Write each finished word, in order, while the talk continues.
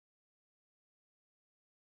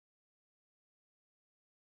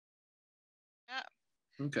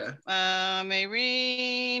Okay.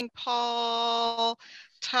 Maureen, Paul,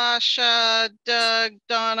 Tasha, Doug,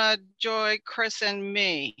 Donna, Joy, Chris, and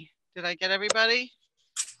me. Did I get everybody?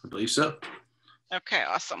 I believe so. Okay,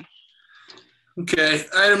 awesome. Okay,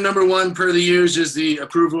 item number 1 per the use is the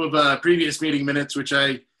approval of previous meeting minutes, which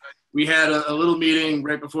we had a little meeting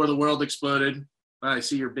right before the world exploded. I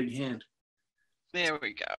see your big hand. There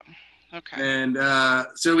we go. Okay. And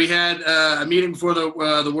so we had a meeting before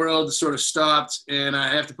the world sort of stopped, and I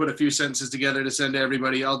have to put a few sentences together to send to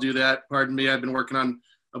everybody. I'll do that. Pardon me, I've been working on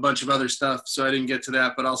a bunch of other stuff, so I didn't get to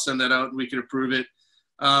that, but I'll send that out and we can approve it.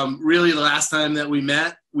 Really, the last time that we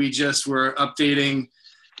met, we just were updating.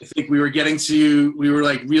 I think we were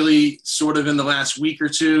like really sort of in the last week or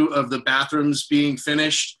two of the bathrooms being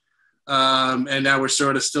finished. And now we're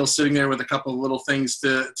sort of still sitting there with a couple of little things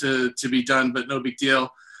to be done, but no big deal.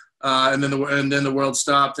 And then the world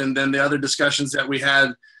stopped. And then the other discussions that we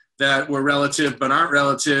had that were relative but aren't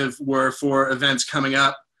relative were for events coming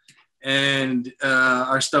up. And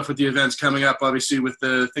our stuff with the events coming up, obviously with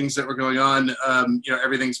the things that were going on,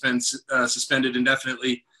 everything's been suspended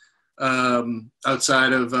indefinitely.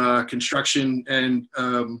 Outside of construction and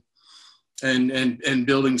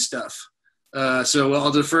building stuff. So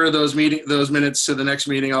I'll defer those minutes to the next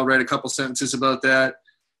meeting. I'll write a couple sentences about that.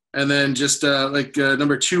 And then just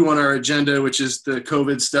number 2 on our agenda, which is the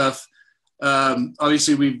COVID stuff.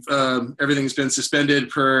 Obviously everything's been suspended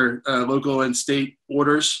per local and state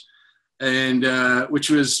orders, and which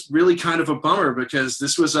was really kind of a bummer because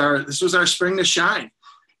this was our spring to shine.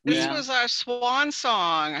 This was our swan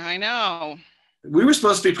song. I know. We were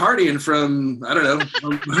supposed to be partying from, I don't know,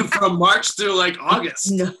 from March through like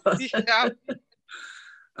August. No. Yeah.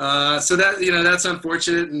 So that's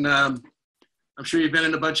unfortunate. And I'm sure you've been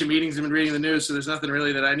in a bunch of meetings and been reading the news. So there's nothing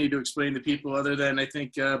really that I need to explain to people other than I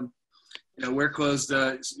think, we're closed,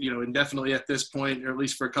 indefinitely at this point, or at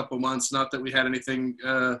least for a couple months. Not that we had anything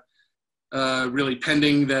really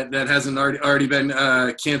pending that hasn't already been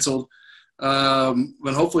canceled.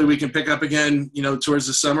 But hopefully we can pick up again, towards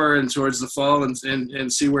the summer and towards the fall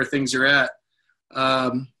and see where things are at.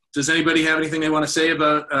 Does anybody have anything they want to say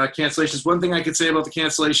about cancellations? One thing I could say about the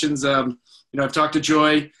cancellations, I've talked to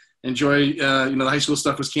Joy, and Joy, the high school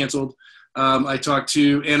stuff was canceled. I talked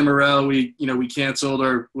to Anna Morel. We canceled,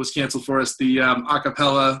 or was canceled for us, the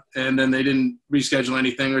acapella, and then they didn't reschedule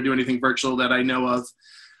anything or do anything virtual that I know of.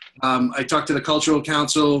 I talked to the Cultural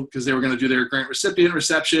Council because they were going to do their grant recipient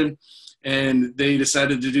reception, and they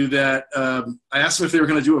decided to do that. I asked them if they were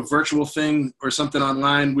going to do a virtual thing or something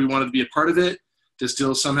online. We wanted to be a part of it to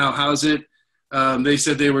still somehow house it. They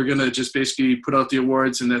said they were going to just basically put out the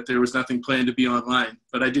awards and that there was nothing planned to be online.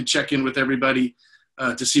 But I did check in with everybody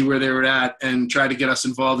to see where they were at and try to get us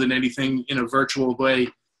involved in anything in a virtual way,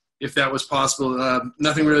 if that was possible.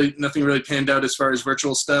 Nothing really panned out as far as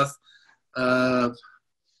virtual stuff.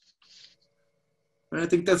 I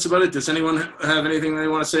think that's about it. Does anyone have anything they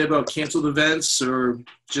want to say about canceled events or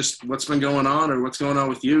just what's been going on or what's going on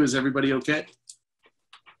with you? Is everybody okay?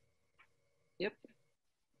 Yep.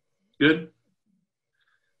 Good?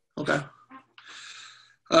 Okay.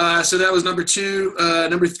 So that was number 2.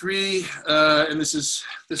 Number 3, and I sent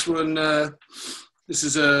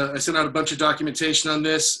out a bunch of documentation on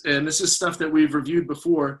this, and this is stuff that we've reviewed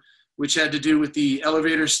before, which had to do with the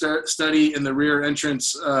elevator study and the rear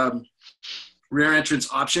entrance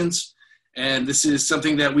options. And this is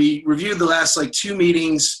something that we reviewed the last 2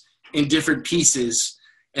 meetings in different pieces.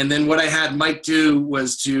 And then what I had Mike do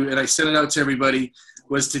was and I sent it out to everybody,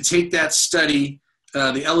 was to take that study,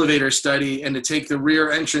 the elevator study, and to take the rear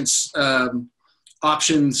entrance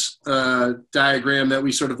options diagram that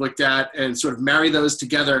we sort of looked at and sort of marry those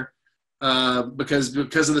together because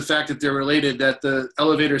of the fact that they're related, that the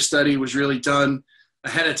elevator study was really done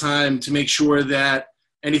ahead of time to make sure that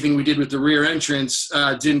anything we did with the rear entrance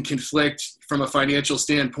didn't conflict from a financial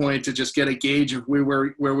standpoint, to just get a gauge of where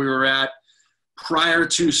we were at. Prior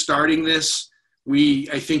to starting this,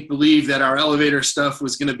 I think believed that our elevator stuff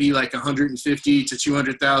was going to be like $150,000 to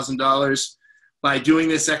 $200,000. By doing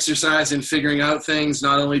this exercise and figuring out things,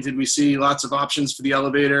 not only did we see lots of options for the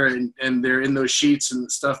elevator, and they're in those sheets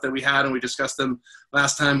and stuff that we had, and we discussed them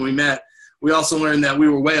last time we met, we also learned that we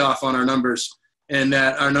were way off on our numbers, and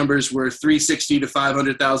that our numbers were $360,000 to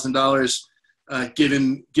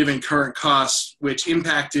 $500,000 given current costs, which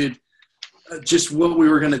impacted just what we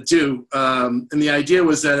were going to do. And the idea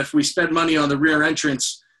was that if we spent money on the rear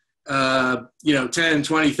entrance, $10, $20,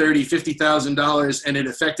 $30, $50,000, and it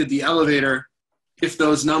affected the elevator, if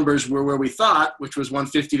those numbers were where we thought, which was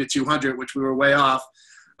 $150,000 to $200,000, which we were way off,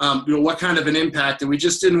 what kind of an impact? And we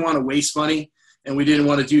just didn't want to waste money, and we didn't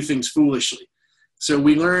want to do things foolishly. So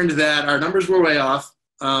we learned that our numbers were way off.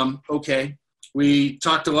 Okay. We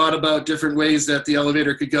talked a lot about different ways that the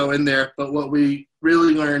elevator could go in there, but what we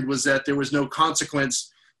really learned was that there was no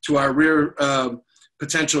consequence to our rear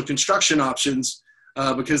potential construction options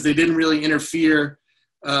because they didn't really interfere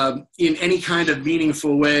in any kind of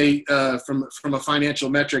meaningful way from a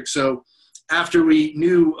financial metric. So after we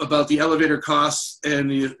knew about the elevator costs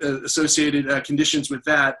and the associated conditions with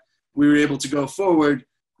that, we were able to go forward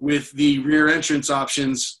with the rear entrance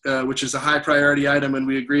options, which is a high priority item, and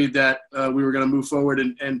we agreed that we were going to move forward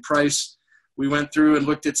and price. We went through and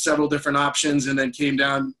looked at several different options and then came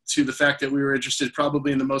down to the fact that we were interested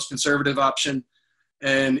probably in the most conservative option.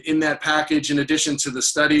 And in that package, in addition to the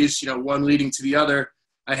studies, one leading to the other,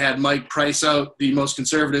 I had Mike price out the most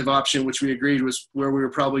conservative option, which we agreed was where we were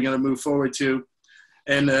probably going to move forward to.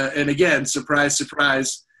 And again, surprise,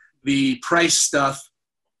 surprise, the price stuff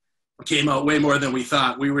came out way more than we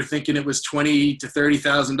thought. We were thinking it was $20,000 to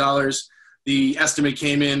 $30,000. The estimate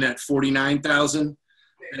came in at $49,000,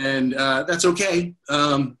 and that's okay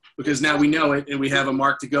because now we know it and we have a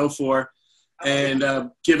mark to go for. And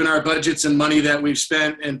given our budgets and money that we've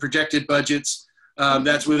spent and projected budgets,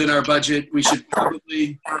 that's within our budget. We should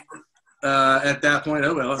probably, at that point,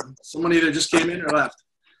 oh well, someone either just came in or left.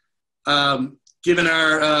 Given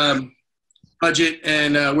our budget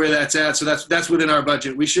and where that's at, so that's within our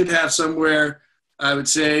budget. We should have somewhere, I would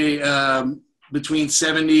say, between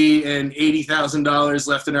 $70,000 and $80,000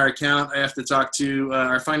 left in our account. I have to talk to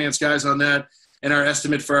our finance guys on that, and our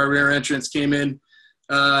estimate for our rear entrance came in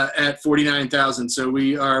at $49,000. So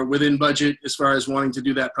we are within budget as far as wanting to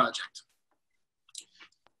do that project.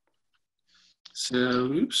 So,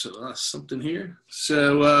 oops, I lost something here.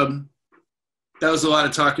 So that was a lot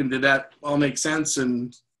of talking. Did that all make sense?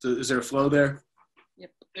 And is there a flow there?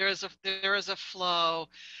 Yep. There is a flow.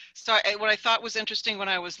 So what I thought was interesting when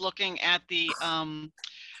I was looking at the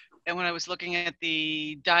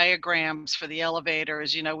diagrams for the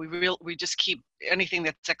elevators, we just keep anything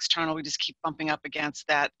that's external, we just keep bumping up against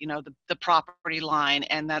that, the property line,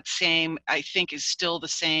 and that same, I think, is still the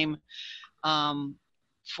same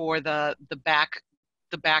for the back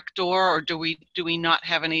door, or do we not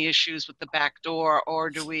have any issues with the back door,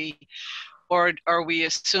 or are we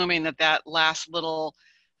assuming that last little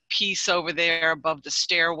piece over there above the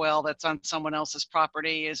stairwell that's on someone else's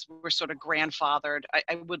property we're sort of grandfathered?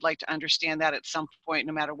 I would like to understand that at some point,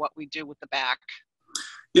 no matter what we do with the back.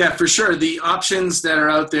 Yeah, for sure. The options that are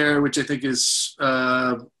out there, which I think is,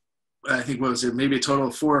 what was it? Maybe a total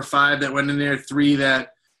of 4 or 5 that went in there, 3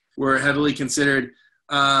 that were heavily considered.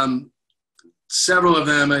 Several of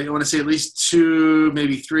them, I want to say at least 2,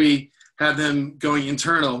 maybe 3, have them going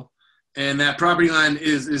internal. And that property line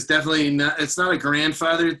is definitely not, it's not a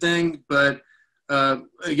grandfathered thing, but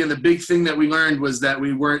again, the big thing that we learned was that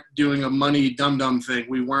we weren't doing a money dum-dum thing.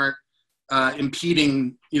 We weren't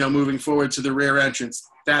impeding, moving forward to the rear entrance.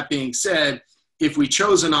 That being said, if we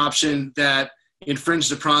chose an option that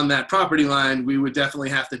infringed upon that property line, we would definitely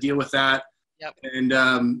have to deal with that. Yep.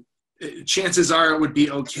 And chances are it would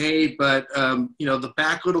be okay, but the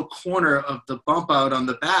back little corner of the bump out on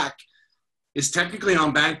the back is technically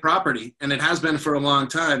on bank property, and it has been for a long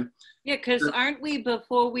time. Yeah, because aren't we,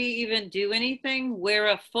 before we even do anything, we're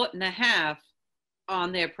 1.5 feet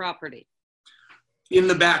on their property? In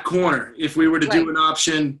the back corner, if we were to do an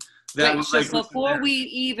option that was so before we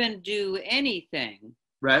even do anything,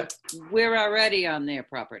 right, we're already on their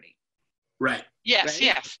property. Right. Yes, right?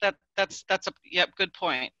 yes. That's a good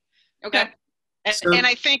point. Okay. Yep. And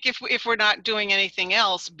I think if we're not doing anything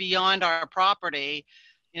else beyond our property,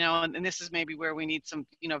 and this is maybe where we need some,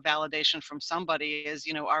 validation from somebody is,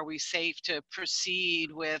 are we safe to proceed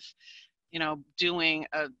with, doing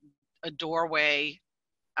a doorway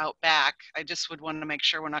out back? I just would want to make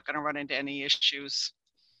sure we're not going to run into any issues.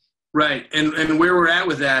 Right. And where we're at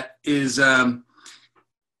with that is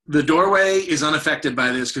the doorway is unaffected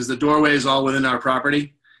by this because the doorway is all within our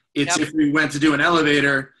property. It's If we went to do an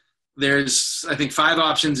elevator, there's, I think, 5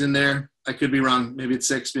 options in there. I could be wrong. Maybe it's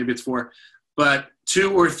 6, maybe it's 4. But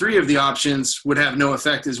 2 or 3 of the options would have no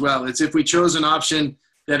effect as well. It's if we chose an option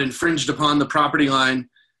that infringed upon the property line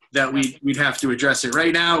that we'd have to address it.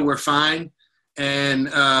 Right now, we're fine. And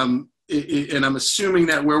and I'm assuming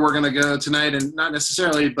that where we're going to go tonight, and not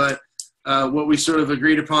necessarily, but what we sort of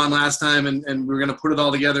agreed upon last time, and we're going to put it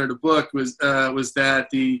all together in a book, was that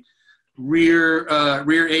the rear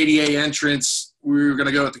ADA entrance, we were going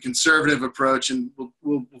to go with the conservative approach, and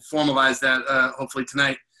we'll formalize that hopefully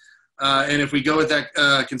tonight. And if we go with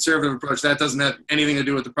that conservative approach, that doesn't have anything to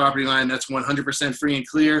do with the property line. That's 100% free and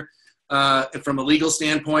clear from a legal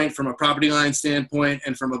standpoint, from a property line standpoint,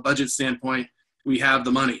 and from a budget standpoint. We have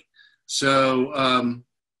the money. So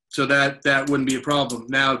so that wouldn't be a problem.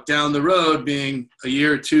 Now down the road, being a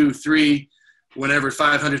year, 2, 3, whenever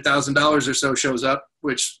 $500,000 or so shows up,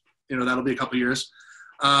 which, you know, that'll be a couple years.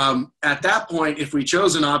 At that point, if we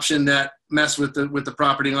chose an option that messed with the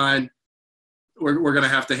property line, we're gonna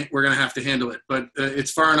have to handle it. But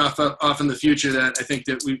it's far enough off in the future that I think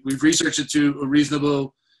that we've researched it to a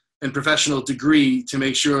reasonable and professional degree to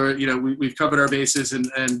make sure, you know, we've covered our bases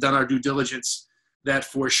and done our due diligence, that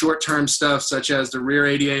for short-term stuff such as the rear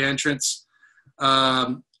ADA entrance,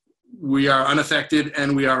 we are unaffected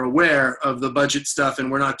and we are aware of the budget stuff,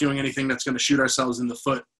 and we're not doing anything that's going to shoot ourselves in the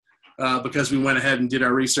foot because we went ahead and did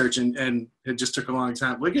our research and it just took a long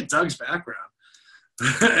time. Look at Doug's background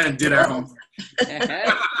and did our homework.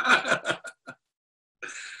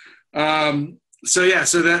 So yeah,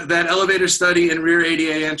 so that elevator study and rear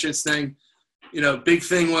ADA entrance thing, you know, big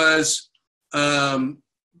thing was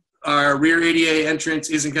our rear ADA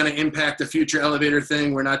entrance isn't going to impact the future elevator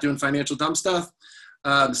thing. We're not doing financial dump stuff.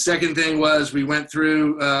 The second thing was we went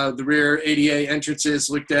through the rear ADA entrances,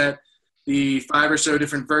 looked at the 5 or so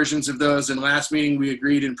different versions of those. And last meeting, we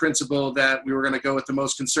agreed in principle that we were going to go with the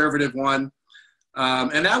most conservative one.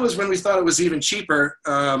 And that was when we thought it was even cheaper.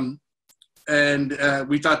 And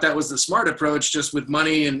we thought that was the smart approach, just with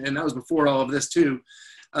money. And that was before all of this too.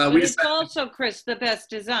 It's also, Chris, the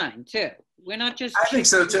best design too. We're not just. I think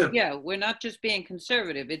so too. Yeah, we're not just being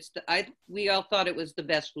conservative. We all thought it was the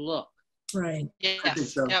best look. Right.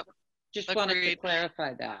 Yes. So. Yep. Just Agreed. wanted to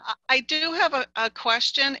clarify that. I do have a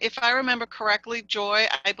question. If I remember correctly, Joy,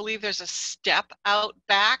 I believe there's a step out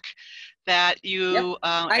back that you. Yep.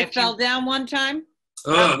 I fell down one time.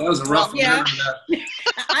 Oh, that was a rough one. Yeah.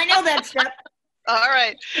 I know that step. All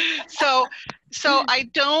right. So I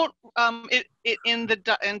don't in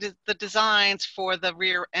the designs for the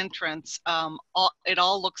rear entrance, it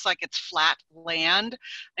all looks like it's flat land,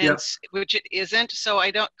 and Yep. which it isn't. So I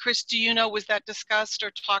don't. Chris, do you know, was that discussed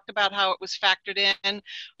or talked about how it was factored in?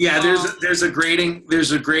 Yeah, there's a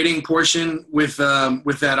grading portion with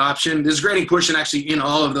that option. There's a grading portion actually in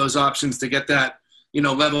all of those options to get that, you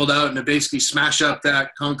know, leveled out and to basically smash up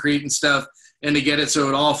that concrete and stuff, and to get it so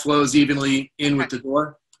it all flows evenly in with the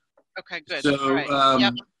door. Okay, good. So, all right.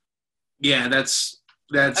 Yep. Yeah, that's.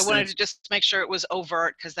 I wanted to just make sure it was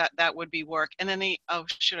overt, because that would be work. And then I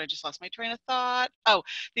just lost my train of thought. Oh,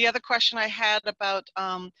 the other question I had about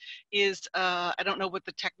is, I don't know what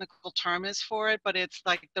the technical term is for it, but it's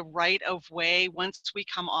like the right of way. Once we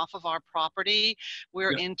come off of our property,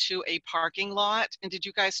 we're into a parking lot. And did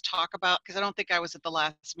you guys talk about, because I don't think I was at the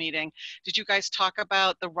last meeting, did you guys talk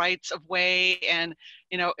about the rights of way? And,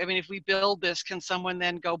 you know, I mean, if we build this, can someone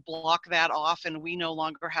then go block that off and we no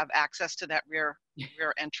longer have access to that rear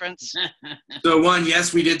entrance? So one,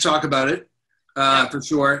 yes, we did talk about it for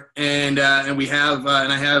sure, and we have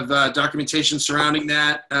and I have documentation surrounding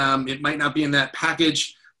that. It might not be in that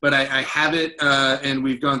package, but I have it, and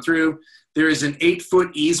we've gone through. There is an 8-foot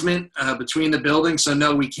easement between the buildings, so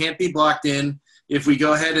no, we can't be blocked in. If we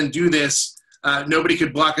go ahead and do this, nobody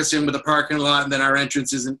could block us in with a parking lot, and then our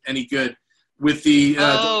entrance isn't any good. With the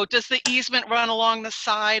does the easement run along the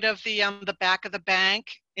side of the back of the bank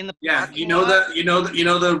in the you know lot?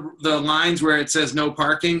 the lines where it says no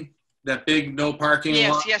parking, that big no parking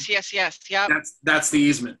lot? Yes. Yep. That's the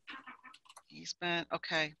easement. Easement.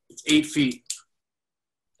 Okay. It's 8 feet.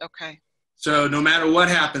 Okay. So no matter what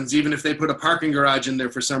happens, even if they put a parking garage in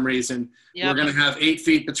there for some reason, we're going to have 8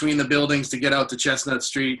 feet between the buildings to get out to Chestnut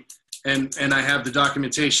Street, and I have the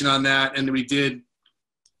documentation on that, and we did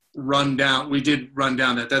run down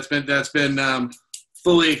that. That's been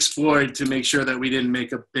fully explored to make sure that we didn't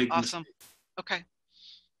make a big awesome mistake. Okay.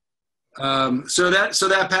 So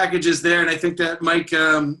that package is there, and I think that Mike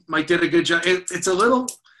did a good job. It's a little,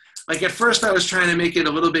 like, at first I was trying to make it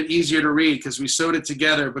a little bit easier to read because we sewed it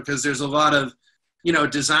together, because there's a lot of, you know,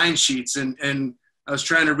 design sheets, and I was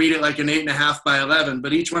trying to read it like an 8.5 by 11,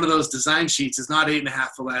 but each one of those design sheets is not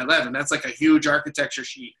 8.5 by 11. That's like a huge architecture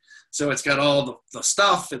sheet. So it's got all the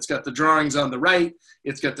stuff. It's got the drawings on the right.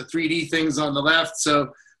 It's got the 3D things on the left.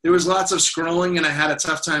 So there was lots of scrolling, and I had a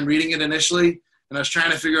tough time reading it initially. And I was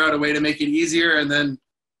trying to figure out a way to make it easier. And then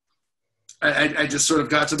I just sort of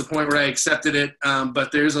got to the point where I accepted it.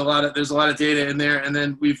 But there's a lot of data in there. And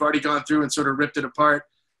then we've already gone through and sort of ripped it apart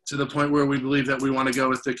to the point where we believe that we want to go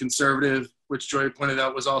with the conservative, which Joy pointed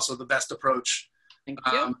out was also the best approach. Thank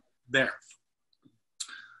you. There.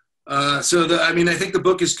 I think the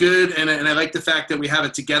book is good, and I like the fact that we have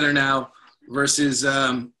it together now versus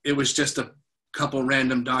it was just a couple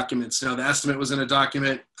random documents. You know, the estimate was in a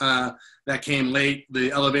document that came late.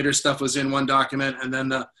 The elevator stuff was in one document, and then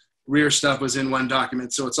the rear stuff was in one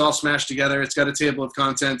document. So it's all smashed together. It's got a table of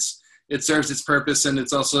contents. it serves its purpose, and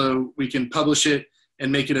it's also, we can publish it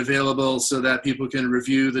and make it available so that people can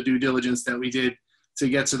review the due diligence that we did to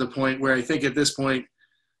get to the point where I think at this point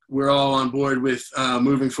we're all on board with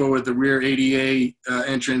moving forward the rear ADA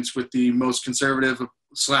entrance with the most conservative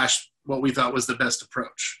 / what we thought was the best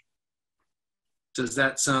approach. Does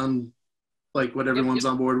that sound like what everyone's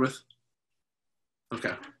on board with?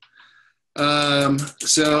 Okay.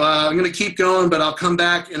 So I'm going to keep going, but I'll come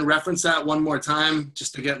back and reference that one more time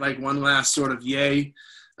just to get like one last sort of yay.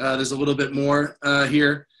 There's a little bit more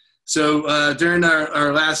here. So during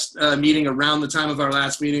our last meeting, around the time of our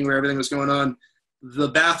last meeting where everything was going on, the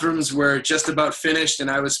bathrooms were just about finished, and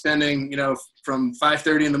I was spending, from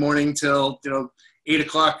 5:30 in the morning till, 8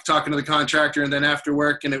 o'clock talking to the contractor, and then after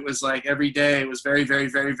work, and it was like every day it was very, very,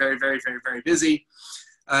 very, very, very, very, very busy.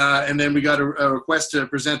 And then we got a request to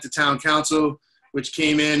present to town council, which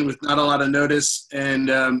came in with not a lot of notice,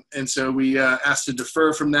 and so we asked to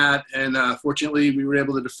defer from that, and fortunately we were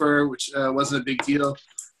able to defer, which wasn't a big deal.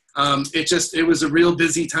 It was a real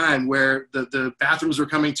busy time where the bathrooms were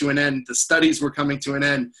coming to an end, the studies were coming to an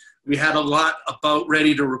end. We had a lot about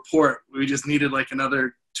ready to report. We just needed like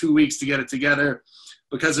another 2 weeks to get it together.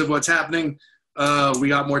 Because of what's happening, we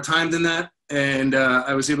got more time than that, and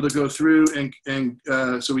I was able to go through, and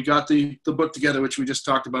so we got the book together, which we just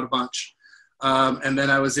talked about a bunch. And then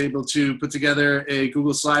I was able to put together a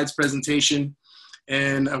Google Slides presentation,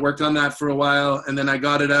 and I worked on that for a while, and then I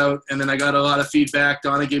got it out, and then I got a lot of feedback.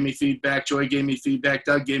 Donna gave me feedback, Joy gave me feedback,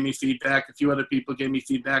 Doug gave me feedback, a few other people gave me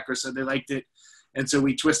feedback or said they liked it. And so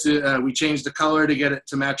we changed the color to get it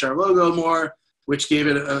to match our logo more, which gave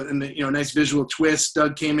it a nice visual twist.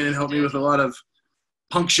 Doug came in and helped me with a lot of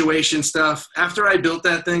punctuation stuff. After I built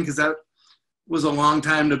that thing, because that was a long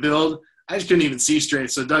time to build, I just couldn't even see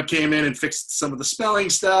straight. So Doug came in and fixed some of the spelling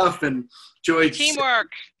stuff, and Joy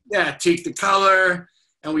teamwork. Yeah, tweaked the color,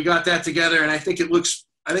 and we got that together. And I think it looks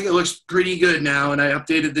pretty good now. And I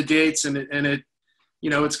updated the dates, and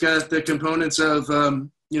it's got the components of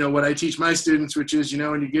what I teach my students, which is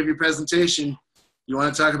when you give your presentation, you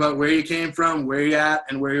want to talk about where you came from, where you're at,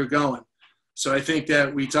 and where you're going. So I think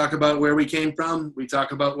that we talk about where we came from, we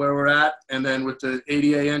talk about where we're at, and then with the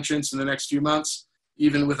ADA entrance in the next few months,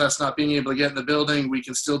 even with us not being able to get in the building, we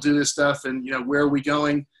can still do this stuff. And, where are we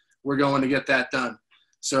going? We're going to get that done.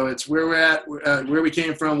 So it's where we're at, where we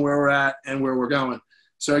came from, where we're at, and where we're going.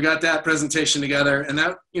 So I got that presentation together, and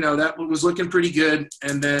that was looking pretty good.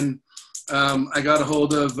 And then I got a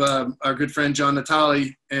hold of our good friend John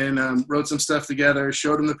Natali and wrote some stuff together,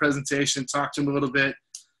 showed him the presentation, talked to him a little bit.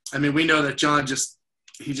 I mean, we know that John just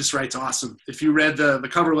writes awesome. If you read the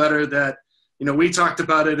cover letter that, we talked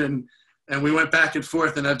about it and we went back and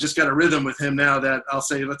forth, and I've just got a rhythm with him now that I'll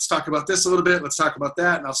say, let's talk about this a little bit, let's talk about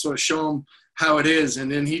that, and I'll sort of show him how it is.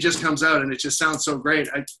 And then he just comes out and it just sounds so great.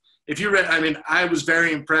 I was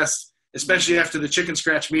very impressed, especially after the chicken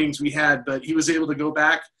scratch meetings we had, but he was able to go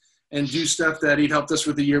back and do stuff that he'd helped us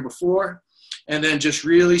with the year before, and then just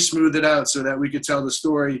really smooth it out so that we could tell the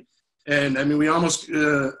story. And we almost,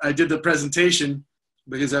 I did the presentation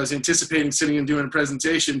because I was anticipating sitting and doing a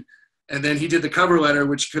presentation, and then he did the cover letter,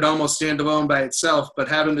 which could almost stand alone by itself, but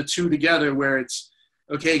having the two together where it's,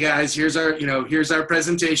 okay, guys, here's our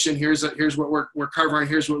presentation, here's what we're covering,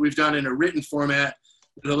 here's what we've done in a written format,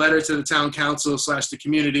 the letter to the town council / the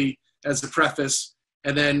community as the preface,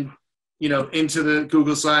 and then into the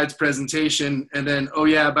Google Slides presentation. And then, oh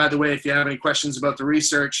yeah, by the way, if you have any questions about the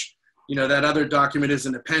research, that other document is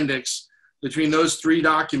an appendix. Between those three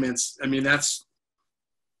documents, that's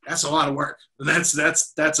a lot of work.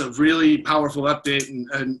 That's a really powerful update.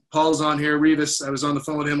 And Paul's on here, Revis, I was on the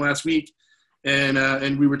phone with him last week,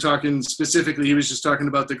 and we were talking specifically, he was just talking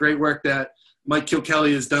about the great work that Mike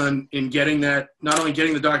Kilkelly has done in getting that, not only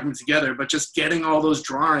getting the document together, but just getting all those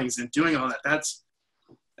drawings and doing all that.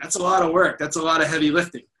 That's a lot of work. That's a lot of heavy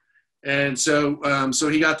lifting. And so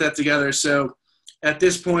he got that together. So at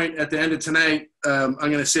this point, at the end of tonight, I'm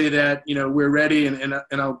going to say that, we're ready, and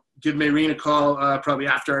I'll give Maureen a call probably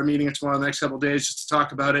after our meeting tomorrow, the next couple of days, just to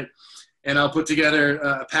talk about it. And I'll put together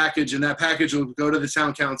a package, and that package will go to the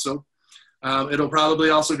town council. It'll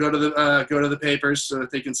probably also go to the papers so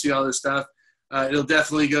that they can see all this stuff. It'll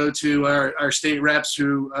definitely go to our state reps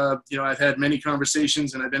who, I've had many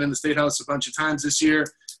conversations, and I've been in the State House a bunch of times this year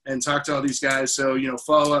and talked to all these guys. So,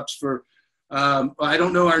 follow-ups for, I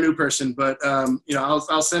don't know our new person, but,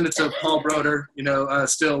 I'll send it to Paul Broder,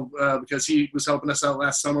 because he was helping us out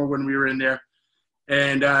last summer when we were in there.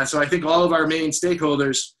 And so I think all of our main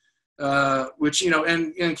stakeholders, which,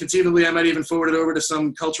 and conceivably I might even forward it over to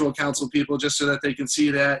some cultural council people just so that they can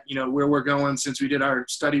see that, where we're going since we did our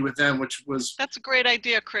study with them, which was. That's a great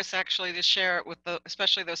idea, Chris, actually, to share it with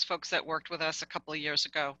especially those folks that worked with us a couple of years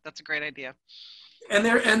ago. That's a great idea. And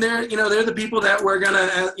they're the people that we're going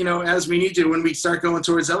to, as we need to, when we start going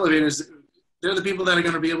towards elevators, they're the people that are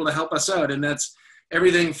going to be able to help us out. And that's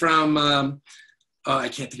everything from, I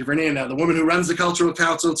can't think of her name now, the woman who runs the cultural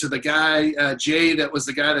council, to the guy, Jay, that was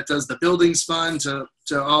the guy that does the buildings fund, to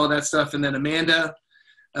all of that stuff. And then Amanda,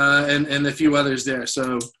 and a few others there.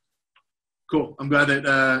 So cool. I'm glad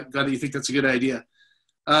that you think that's a good idea.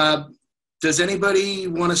 Does anybody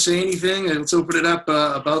want to say anything? Let's open it up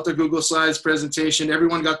about the Google Slides presentation.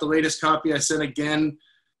 Everyone got the latest copy I sent again.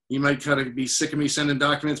 You might kind of be sick of me sending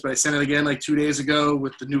documents, but I sent it again like 2 days ago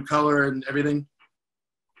with the new color and everything.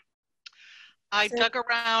 I dug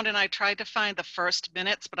around and I tried to find the first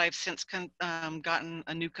minutes, but I've since gotten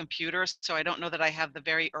a new computer, so I don't know that I have the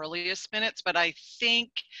very earliest minutes, but I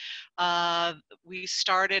think we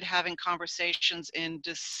started having conversations in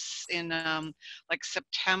like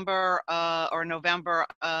September or November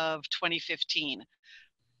of 2015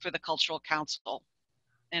 for the Cultural Council.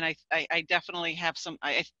 And I definitely have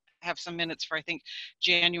I have some minutes for, I think,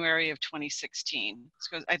 January of 2016.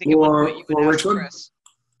 So I think at one point you could ask Chris.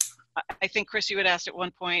 I think, Chris, you had asked at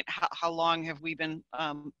one point, how long have we been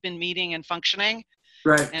meeting and functioning?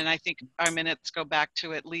 Right. And I think our minutes go back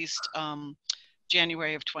to at least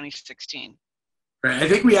January of 2016. Right. I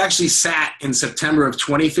think we actually sat in September of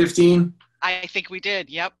 2015. I think we did.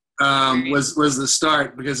 Yep. Was the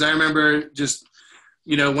start, because I remember just,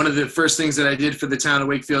 one of the first things that I did for the town of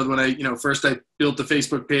Wakefield when I first I built the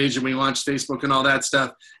Facebook page and we launched Facebook and all that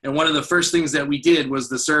stuff. And one of the first things that we did was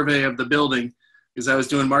the survey of the building, because I was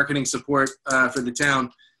doing marketing support for the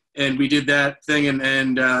town, and we did that thing.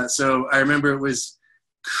 And so I remember it was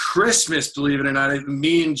Christmas, believe it or not,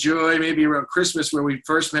 me and Joy, maybe around Christmas, where we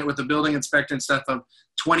first met with the building inspector and stuff, of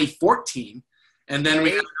 2014. And then we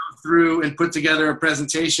had to go through and put together a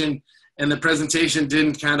presentation, and the presentation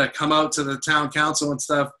didn't kind of come out to the town council and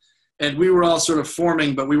stuff. And we were all sort of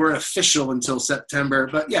forming, but we weren't official until September.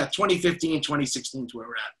 But yeah, 2015, 2016 is where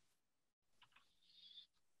we're at.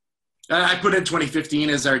 I put in 2015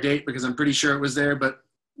 as our date because I'm pretty sure it was there, but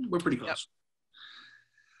we're pretty close.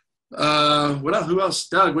 Yep. What else? Who else?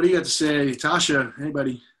 Doug, what do you got to say? Tasha,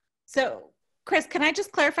 anybody? So, Chris, can I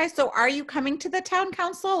just clarify? So are you coming to the town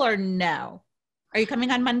council or no? Are you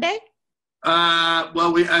coming on Monday?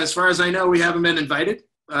 Well, as far as I know, we haven't been invited.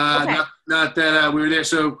 Okay. Not that we were there.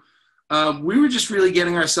 So we were just really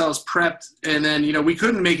getting ourselves prepped, and then, we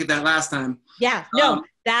couldn't make it that last time. Yeah, no,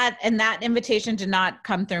 that invitation did not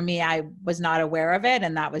come through me. I was not aware of it,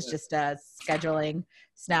 and that was just a scheduling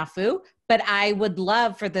snafu. But I would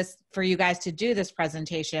love for you guys to do this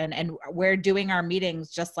presentation, and we're doing our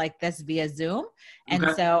meetings just like this via Zoom. And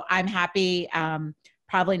so I'm happy,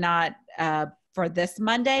 probably not for this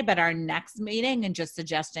Monday, but our next meeting, and just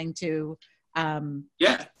suggesting to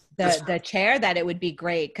the chair that it would be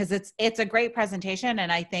great, because it's a great presentation,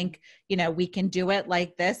 and I think we can do it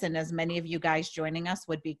like this, and as many of you guys joining us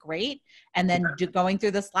would be great. And then going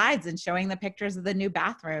through the slides and showing the pictures of the new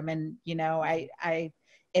bathroom, and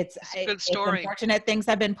it's a good story. It's unfortunate things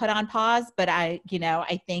have been put on pause, but I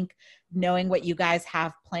think knowing what you guys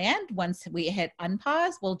have planned once we hit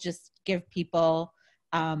unpause will just give people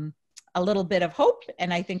a little bit of hope.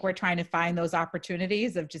 And I think we're trying to find those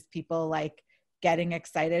opportunities of just people like getting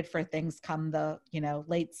excited for things come the,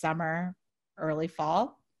 late summer, early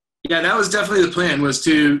fall. Yeah, that was definitely the plan, was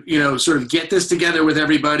to, sort of get this together with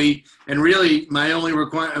everybody. And really my only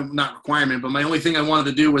my only thing I wanted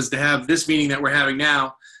to do was to have this meeting that we're having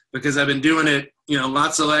now, because I've been doing it,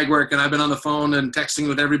 lots of legwork, and I've been on the phone and texting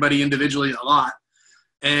with everybody individually a lot.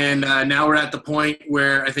 And now we're at the point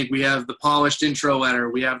where I think we have the polished intro letter,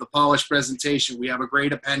 we have the polished presentation, we have a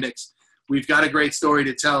great appendix. We've got a great story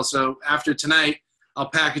to tell. So after tonight, I'll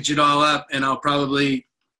package it all up, and I'll probably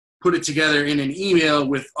put it together in an email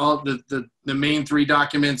with all the main 3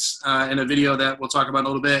 documents and a video that we'll talk about in a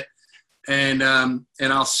little bit. And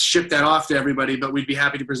I'll ship that off to everybody, but we'd be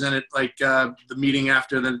happy to present it like the meeting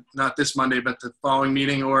after, not this Monday, but the following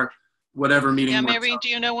meeting, or whatever meeting. Yeah, Maureen, do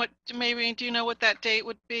you know what that date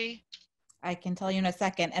would be? I can tell you in a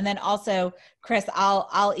second. And then also, Chris,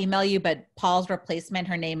 I'll email you, but Paul's replacement,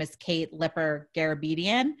 her name is Kate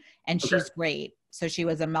Lipper-Garabedian, and she's great. So she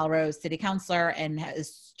was a Melrose city councilor and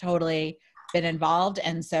has totally been involved.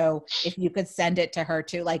 And so if you could send it to her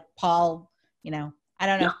too, like Paul, I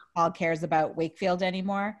don't know if Paul cares about Wakefield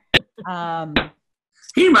anymore.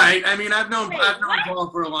 He might. I mean, I've known Paul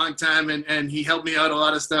for a long time, and he helped me out a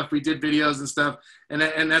lot of stuff. We did videos and stuff, and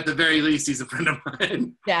at the very least, he's a friend of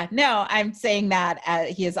mine. Yeah, no, I'm saying that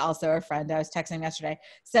he is also a friend. I was texting him yesterday.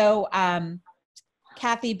 So,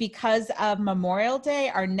 Kathy, because of Memorial Day,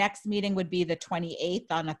 our next meeting would be the 28th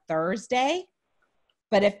on a Thursday.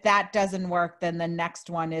 But if that doesn't work, then the next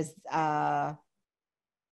one is, we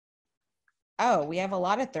have a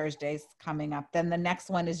lot of Thursdays coming up. Then the next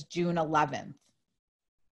one is June 11th.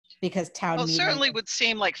 Because town meeting. Certainly would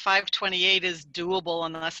seem like 5/28 is doable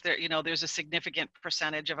unless there's a significant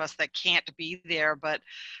percentage of us that can't be there, but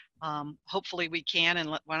hopefully we can, and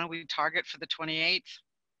why don't we target for the 28th?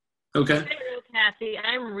 Okay. Kathy,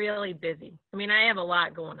 I'm really busy. I mean, I have a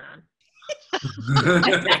lot going on.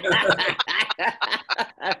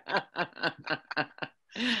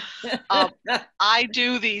 I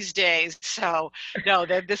do these days, so no,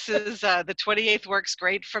 this is the 28th works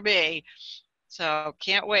great for me. So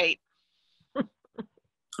can't wait.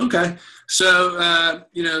 Okay. So,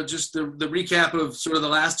 just the recap of sort of the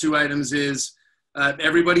last two items is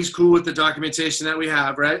everybody's cool with the documentation that we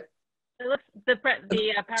have, right? It looks, the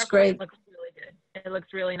PowerPoint looks really good. It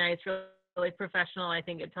looks really nice, really professional. I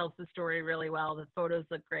think it tells the story really well. The photos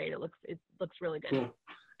look great. It looks really good. Cool.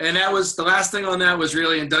 And that was the last thing on that was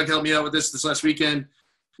really, and Doug helped me out with this last weekend,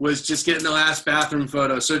 was just getting the last bathroom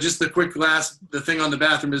photo. So just the thing on the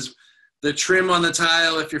bathroom is the trim on the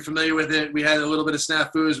tile. If you're familiar with it, we had a little bit of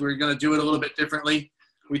snafus. We're going to do it a little bit differently.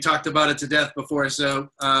 We talked about it to death before, so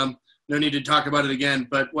no need to talk about it again.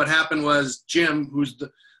 But what happened was Jim, who's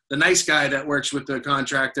the nice guy that works with the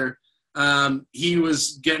contractor, he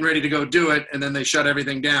was getting ready to go do it, and then they shut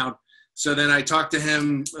everything down. So then I talked to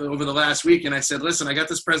him over the last week, and I said, listen, I got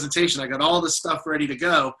this presentation. I got all this stuff ready to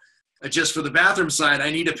go. Just for the bathroom side,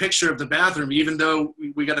 I need a picture of the bathroom, even though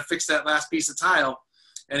we got to fix that last piece of tile.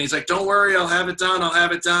 And he's like, don't worry, I'll have it done.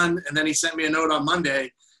 And then he sent me a note on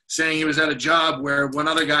Monday saying he was at a job where one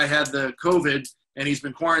other guy had the COVID, and he's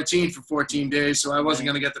been quarantined for 14 days, so I wasn't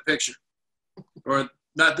going to get the picture. Or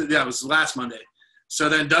not, it was last Monday. So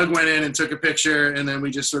then Doug went in and took a picture, and then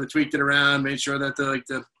we just sort of tweaked it around, made sure that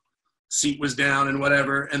the seat was down and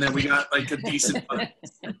whatever, and then we got like a decent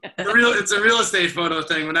it's a real estate photo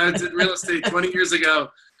thing. When I was in real estate 20 years ago,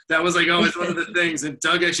 that was like always one of the things. And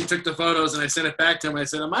Doug actually took the photos, and I sent it back to him. I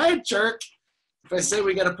said, am I a jerk if I say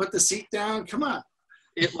we got to put the seat down? Come on.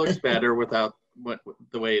 It looks better without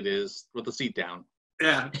the way it is with the seat down.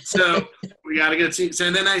 Yeah, so we got to get seats.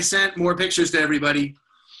 And then I sent more pictures to everybody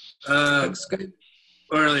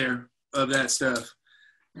earlier of that stuff.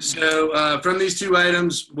 So from these two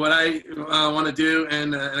items, what I want to do,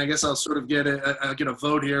 and I guess I'll sort of get a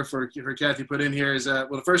vote here for Kathy put in here is,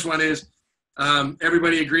 the first one is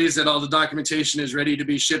everybody agrees that all the documentation is ready to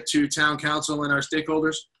be shipped to town council and our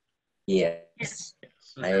stakeholders? Yes,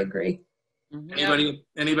 I agree.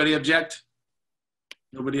 Anybody object?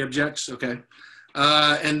 Nobody objects? Okay.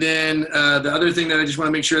 And then the other thing that I just want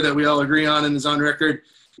to make sure that we all agree on and is on record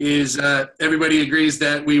is everybody agrees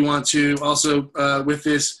that we want to also, with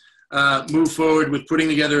this, move forward with putting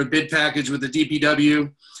together a bid package with the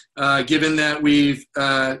DPW, given that we've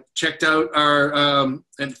checked out our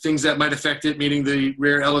and things that might affect it, meaning the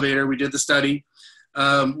rear elevator. We did the study.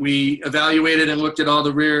 We evaluated and looked at all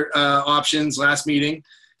the rear options last meeting,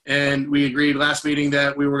 and we agreed last meeting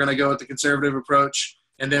that we were going to go with the conservative approach.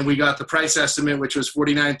 And then we got the price estimate, which was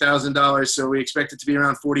 $49,000. So we expect it to be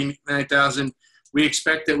around $49,000. We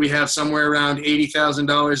expect that we have somewhere around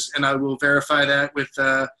 $80,000, and I will verify that with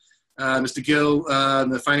Mr. Gill,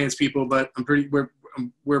 the finance people. But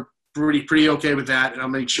we're pretty okay with that, and I'll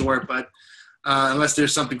make sure. But unless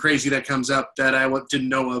there's something crazy that comes up that I didn't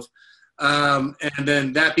know of, and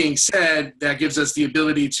then that being said, that gives us the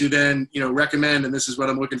ability to then recommend, and this is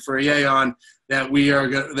what I'm looking for a yay on, that we are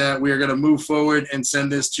going to move forward and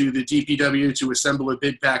send this to the DPW to assemble a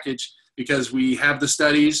bid package, because we have the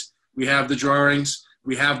studies. We have the drawings,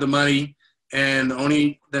 we have the money, and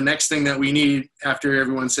the next thing that we need after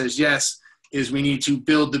everyone says yes is we need to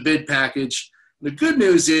build the bid package. The good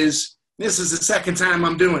news is this is the second time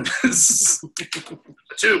I'm doing this.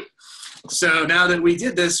 Two. So now that we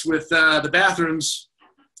did this with the bathrooms,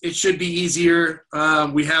 it should be easier.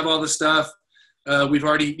 We have all the stuff. We've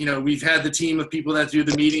already, we've had the team of people that do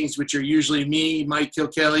the meetings, which are usually me, Mike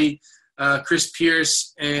Kilkelly, Chris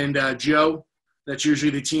Pierce, and Joe. That's usually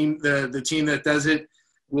the team that does it.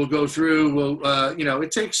 We'll go through,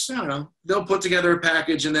 it takes, they'll put together a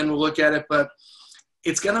package and then we'll look at it, but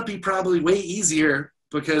it's going to be probably way easier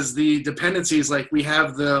because the dependencies, like we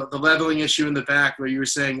have the leveling issue in the back where you were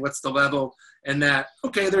saying, what's the level? And that,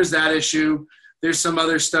 okay, there's that issue. There's some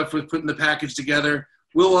other stuff with putting the package together.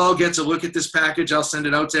 we'll all get to look at this package. I'll send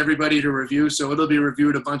it out to everybody to review. So it'll be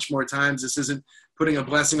reviewed a bunch more times. This isn't putting a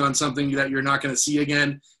blessing on something that you're not going to see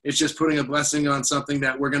again. It's just putting a blessing on something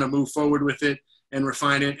that we're going to move forward with it and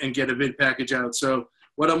refine it and get a bid package out. So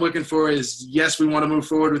what I'm looking for is, yes, we want to move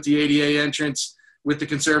forward with the ADA entrance with the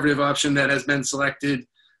conservative option that has been selected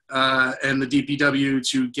and the DPW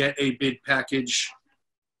to get a bid package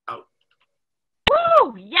out.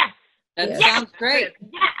 Woo! Yes. That Yes. sounds great.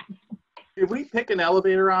 Yes. Did we pick an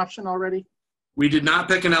elevator option already? We did not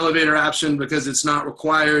pick an elevator option because it's not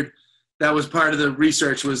required. That was part of the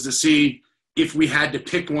research, was to see if we had to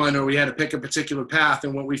pick one or we had to pick a particular path.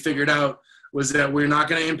 And what we figured out was that we're not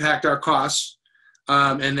going to impact our costs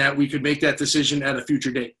and that we could make that decision at a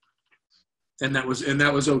future date. And that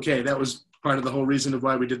was okay. That was part of the whole reason of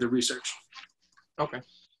why we did the research. Okay.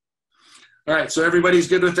 All right, so everybody's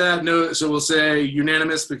good with that? No, so we'll say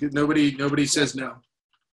unanimous because nobody says no.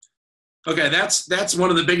 Okay, that's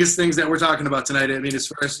one of the biggest things that we're talking about tonight. I mean, as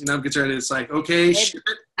far as I'm concerned, it's like, okay, ship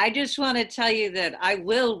it. I just want to tell you that I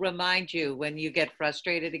will remind you when you get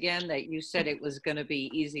frustrated again that you said it was going to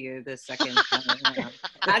be easier the second time around.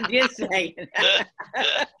 I'm just saying.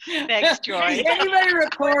 Thanks, Joy. Is anybody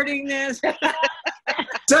recording this?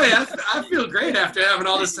 Tell you, I feel great after having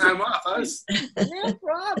all this time off. No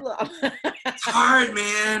problem. It's hard,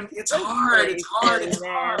 man. It's hard. It's hard. It's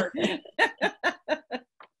hard.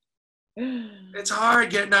 It's hard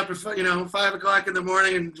getting up at 5 o'clock in the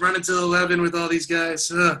morning and running till 11 with all these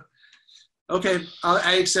guys. Okay,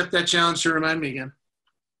 I accept that challenge to remind me again.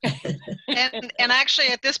 And actually,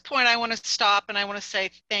 at this point, I want to stop and I want to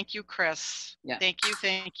say thank you, Chris. Yeah. Thank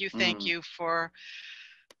you for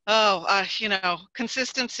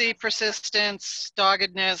consistency, persistence,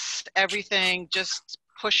 doggedness, everything. Just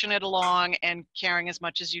pushing it along and caring as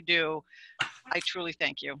much as you do. I truly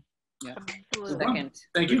thank you. Yeah. Absolutely. Second.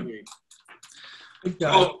 Thank you. Good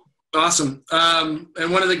job. Oh, awesome.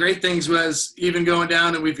 And one of the great things was even going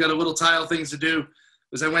down, and we've got a little tile things to do,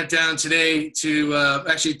 was I went down today to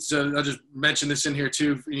so I'll just mention this in here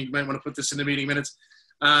too. You might want to put this in the meeting minutes.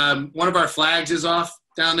 One of our flags is off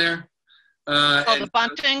down there. The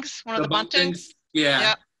buntings, one of the buntings. Yeah.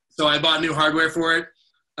 Yep. So I bought new hardware for it.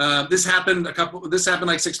 This happened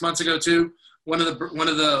like 6 months ago too. One of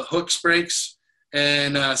the hooks breaks.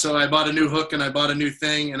 And so I bought a new hook and I bought a new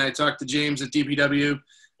thing, and I talked to James at DPW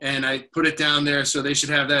and I put it down there, so they should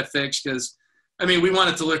have that fixed, because I mean, we want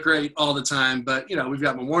it to look great all the time, but we've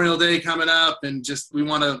got Memorial Day coming up and just we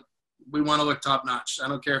want to look top notch. I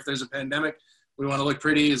don't care if there's a pandemic. We want to look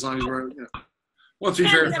pretty as long as we're once we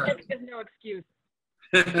verify. There's no excuse.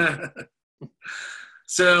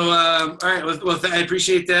 So all right, well I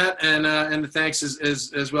appreciate that, and the thanks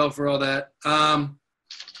as well for all that.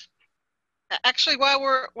 Actually, while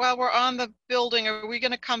we're on the building, are we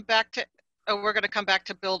going to come back to? Oh, we're going to come back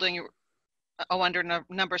to building. Under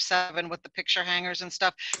number 7 with the picture hangers and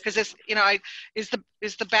stuff. Because this, is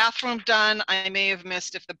the bathroom done? I may have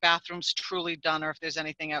missed if the bathroom's truly done or if there's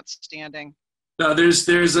anything outstanding. No, there's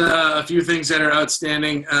a few things that are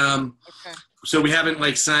outstanding. Okay. So we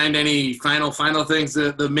haven't signed any final things.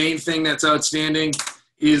 The main thing that's outstanding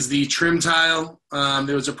is the trim tile.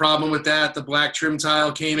 There was a problem with that. The black trim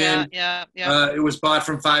tile came in. Yeah. It was bought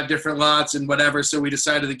from 5 different lots and whatever, so we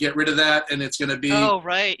decided to get rid of that, and it's going to be Oh,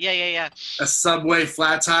 right. Yeah. a Subway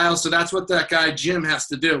flat tile. So that's what that guy Jim has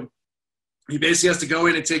to do. He basically has to go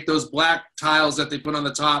in and take those black tiles that they put on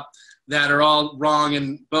the top that are all wrong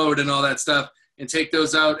and bowed and all that stuff, and take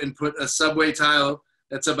those out and put a Subway tile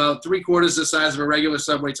that's about 3/4 the size of a regular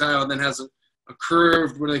Subway tile, and then has a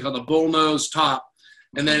curved, what do they call, the bullnose top.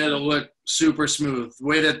 And then it'll look super smooth. The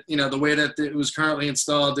way that it was currently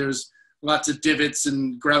installed, there's lots of divots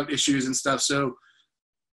and grout issues and stuff. So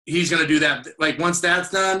he's going to do that. Once that's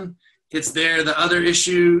done, it's there. The other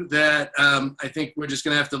issue that I think we're just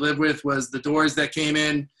going to have to live with was the doors that came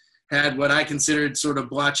in had what I considered sort of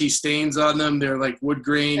blotchy stains on them. They're like wood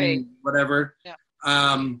grain, Right. whatever. Yeah.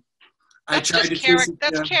 That's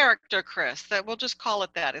character, Chris. That we'll just call it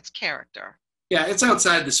that. It's character. Yeah, it's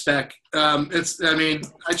outside the spec. I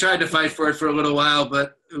tried to fight for it for a little while,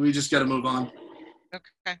 but we just got to move on.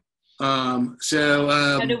 Okay. Now,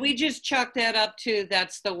 do we just chalk that up to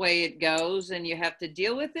that's the way it goes and you have to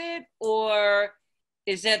deal with it? Or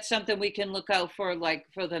is that something we can look out for,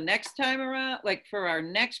 for the next time around, for our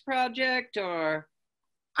next project? Or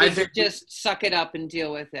I think just suck it up and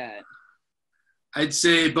deal with it? I'd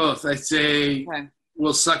say both. I'd say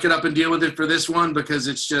we'll suck it up and deal with it for this one because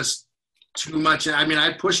it's just too much. I mean,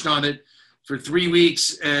 I pushed on it for 3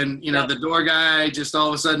 weeks, and the door guy just all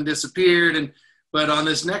of a sudden disappeared. But on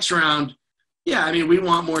this next round, Yeah, I mean, we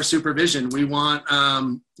want more supervision. We want,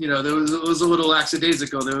 you know, there was a little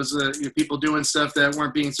lackadaisical. There was you know, people doing stuff that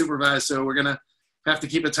weren't being supervised, so we're gonna have to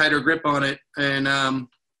keep a tighter grip on it. And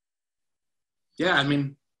yeah, I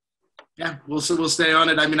mean, yeah, we'll stay on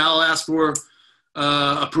it. I mean, I'll ask for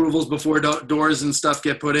approvals before doors and stuff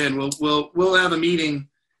get put in. We'll have a meeting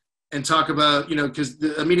and talk about, you know, because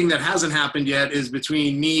a meeting that hasn't happened yet is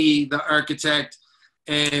between me, the architect,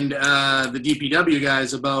 and the DPW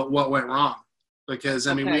guys about what went wrong. Because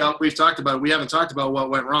I mean, we've talked about it. We haven't talked about what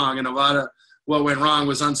went wrong, and a lot of what went wrong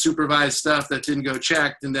was unsupervised stuff that didn't go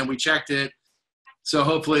checked, and then we checked it. So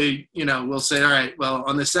hopefully, you know, we'll say, all right, well,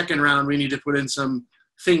 on the second round, we need to put in some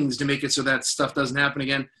things to make it so that stuff doesn't happen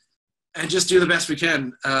again, and just do the best we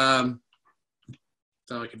can. That's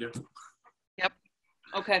all I can do. Yep.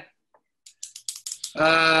 Okay.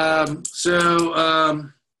 So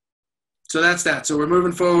that's that. So we're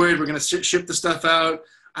moving forward. We're going to ship the stuff out.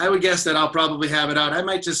 I would guess that I'll probably have it out. I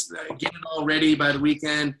might just get it all ready by the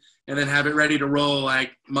weekend and then have it ready to roll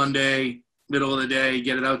like Monday, middle of the day,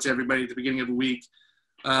 get it out to everybody at the beginning of the week.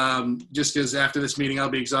 Just because after this meeting, I'll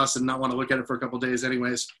be exhausted and not want to look at it for a couple of days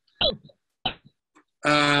anyways.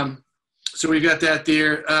 So we've got that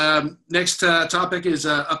there. Next topic is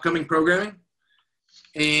upcoming programming.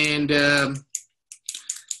 And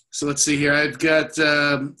so let's see here. I've got,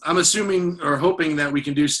 I'm assuming or hoping that we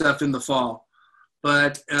can do stuff in the fall.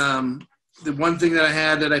 But the one thing that I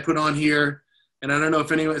had that I put on here, and I don't know if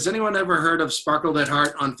has anyone ever heard of Sparkled at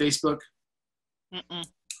Heart on Facebook? Mm-mm.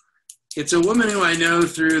 It's a woman who I know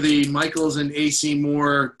through the Michaels and AC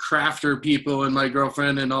Moore crafter people and my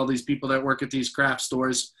girlfriend and all these people that work at these craft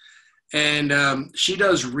stores. And she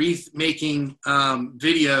does wreath making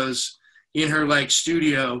videos in her like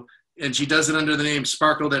studio, and she does it under the name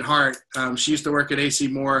Sparkled at Heart. She used to work at AC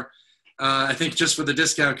Moore. I think just for the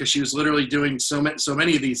discount, because she was literally doing so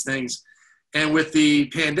many of these things. And with the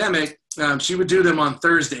pandemic, she would do them on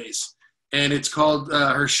Thursdays. And it's called,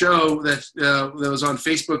 her show that was on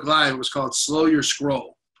Facebook Live, it was called Slow Your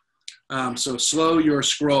Scroll. So Slow Your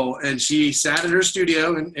Scroll. And she sat in her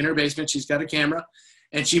studio in her basement. She's got a camera,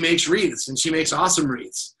 and she makes wreaths, and she makes awesome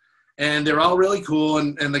wreaths. And they're all really cool.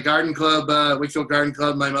 And the garden club, Wakefield Garden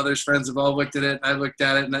Club, my mother's friends have all looked at it. I looked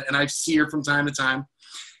at it, and I see her from time to time.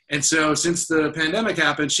 And so since the pandemic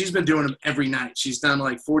happened, she's been doing them every night. She's done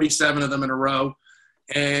like 47 of them in a row.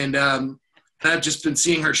 And I've just been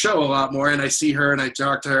seeing her show a lot more, and I see her and I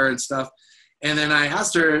talk to her and stuff. And then I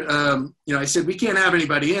asked her, you know, I said, we can't have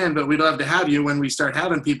anybody in, but we'd love to have you when we start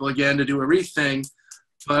having people again to do a wreath thing.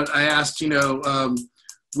 But I asked, you know,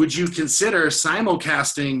 would you consider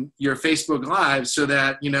simulcasting your Facebook Live so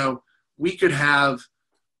that, you know, we could have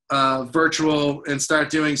virtual and start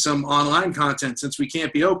doing some online content since we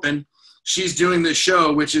can't be open. She's doing this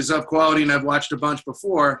show, which is of quality, and I've watched a bunch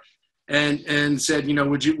before, and said, you know,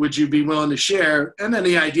 would you be willing to share? And then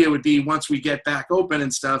the idea would be once we get back open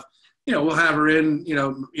and stuff, you know, we'll have her in, you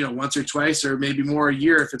know, once or twice or maybe more a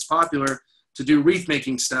year if it's popular to do wreath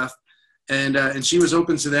making stuff. And she was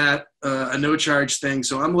open to that, a no charge thing.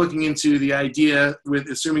 So I'm looking into the idea, with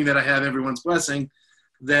assuming that I have everyone's blessing,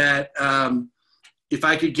 that if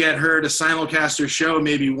I could get her to simulcast her show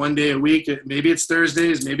maybe one day a week, maybe it's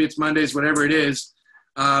Thursdays, maybe it's Mondays, whatever it is,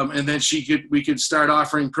 and then we could start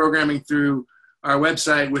offering programming through our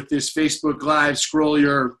website with this Facebook Live slow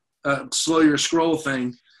your scroll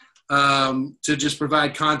thing, to just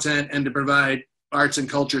provide content and to provide arts and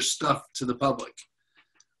culture stuff to the public.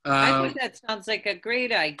 I think that sounds like a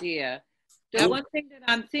great idea. The one thing that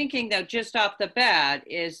I'm thinking, though, just off the bat,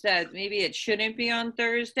 is that maybe it shouldn't be on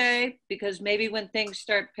Thursday, because maybe when things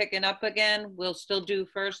start picking up again, we'll still do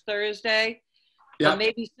first Thursday. Yeah. But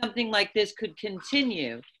maybe something like this could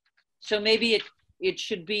continue. So maybe it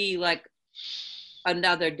should be like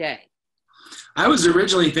another day. I was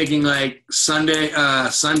originally thinking like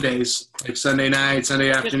Sundays, like Sunday night,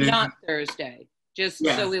 Sunday afternoon. Just not Thursday. Just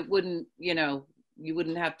Yeah. so it wouldn't, you know, you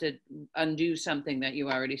wouldn't have to undo something that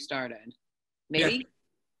you already started. Maybe?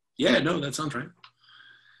 Yeah, no, that sounds right.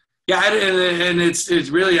 Yeah, and it's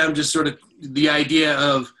really, I'm just sort of the idea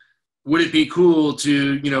of, would it be cool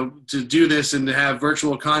to, you know, to do this and to have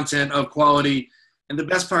virtual content of quality? And the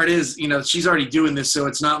best part is, you know, she's already doing this, so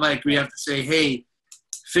it's not like we have to say, hey,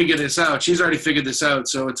 figure this out. She's already figured this out,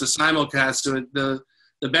 so it's a simulcast. So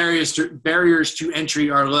the barriers to entry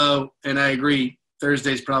are low, and I agree,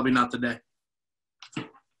 Thursday's probably not the day.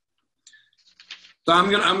 So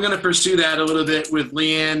I'm gonna pursue that a little bit with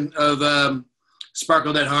Leanne of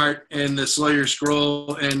Sparkled at Heart and the Slow Your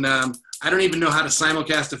Scroll. And I don't even know how to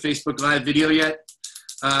simulcast a Facebook Live video yet.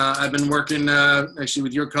 I've been working actually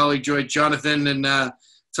with your colleague Joy Jonathan and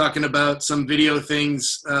talking about some video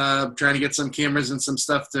things, trying to get some cameras and some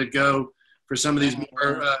stuff to go for some of these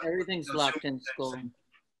more. Everything's locked in school.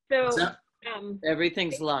 So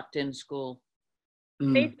everything's locked in school.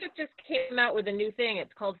 Facebook just came out with a new thing.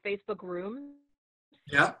 It's called Facebook Rooms.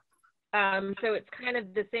 Yeah. So it's kind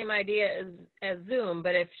of the same idea as Zoom,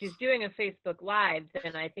 but if she's doing a Facebook Live,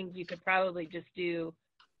 then I think you could probably just do,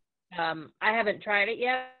 I haven't tried it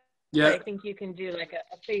yet, Yeah. but I think you can do like a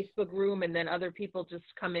Facebook room and then other people just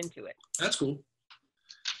come into it. That's cool.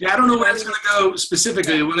 Yeah, I don't know where it's going to go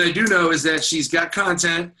specifically. Yeah. What I do know is that she's got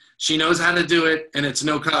content, she knows how to do it, and it's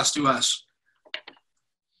no cost to us.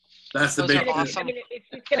 That's the big thing. I mean,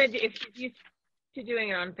 if she's used to doing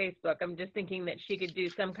it on Facebook, I'm just thinking that she could do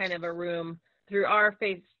some kind of a room through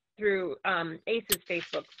ACE's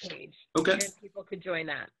Facebook page. Okay. And people could join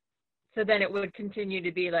that. So then it would continue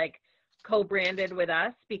to be like co-branded with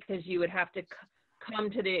us, because you would have to come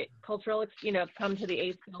to the come to the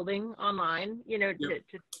ACE building online, to take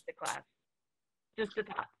the class. Just a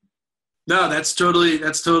thought. No, that's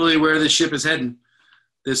totally where the ship is heading.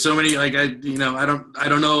 There's so many, like, I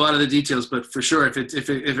don't know a lot of the details, but for sure, if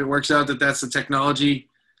it works out that that's the technology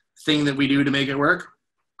thing that we do to make it work,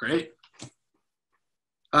 great.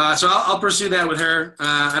 So I'll pursue that with her.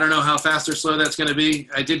 I don't know how fast or slow that's going to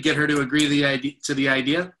be. I did get her to agree to the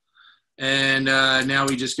idea, and now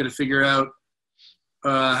we just got to figure out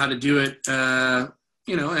how to do it,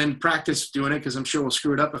 and practice doing it, because I'm sure we'll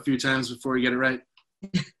screw it up a few times before we get it right.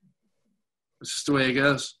 It's just the way it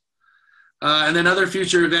goes. And then other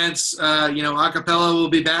future events, acapella will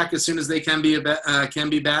be back as soon as they can be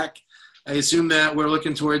back. I assume that we're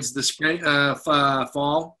looking towards the spring,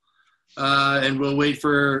 fall, and we'll wait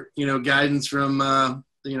for guidance from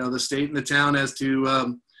the state and the town as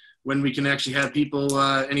to when we can actually have people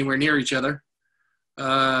anywhere near each other.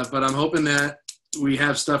 But I'm hoping that we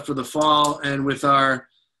have stuff for the fall, and with our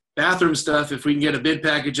bathroom stuff, if we can get a bid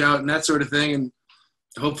package out and that sort of thing, and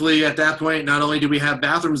hopefully at that point, not only do we have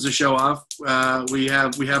bathrooms to show off, we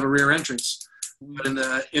have a rear entrance. But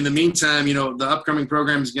in the meantime, the upcoming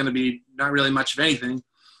program is going to be not really much of anything.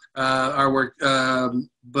 Our work,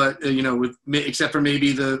 but except for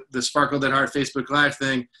maybe the Sparkle That Heart Facebook Live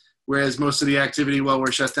thing, whereas most of the activity while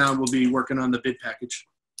we're shut down, we'll be working on the bid package.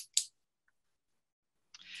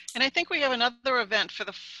 And I think we have another event for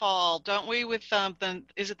the fall, don't we? With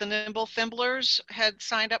is it the Nimble Thimblers had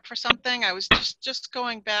signed up for something? I was just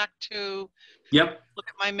going back to look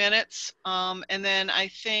at my minutes, and then I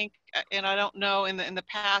think, and I don't know, in the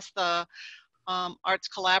past the Arts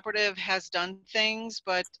Collaborative has done things,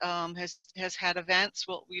 but has had events.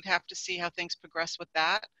 Well, we'd have to see how things progress with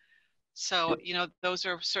that. So those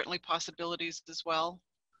are certainly possibilities as well.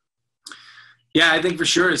 Yeah, I think for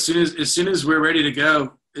sure. As soon as we're ready to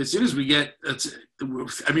go. As soon as we get,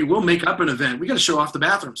 we'll make up an event. We got to show off the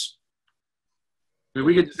bathrooms.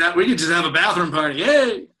 We could just have a bathroom party.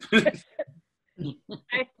 Yay! I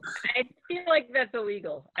feel like that's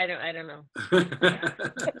illegal. I don't know.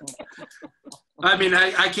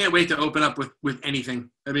 I can't wait to open up with anything.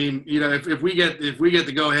 If we get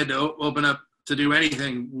the go ahead to open up to do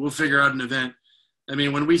anything, we'll figure out an event.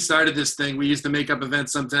 When we started this thing, we used to make up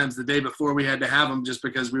events sometimes the day before we had to have them, just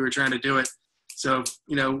because we were trying to do it. So,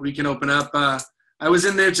 we can open up. I was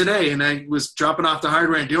in there today, and I was dropping off the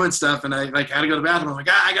hardware and doing stuff, and I had to go to the bathroom. I'm like,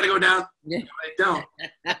 I got to go down. Yeah. I don't.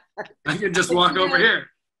 I can just walk over here.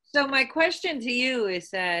 So my question to you is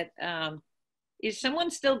that, is someone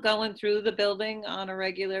still going through the building on a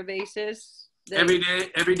regular basis? Every day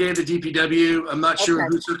at the DPW. I'm not sure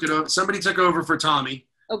who took it over. Somebody took over for Tommy.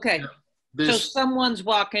 Okay. So someone's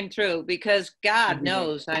walking through, because God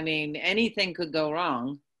knows, anything could go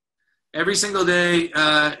wrong. Every single day,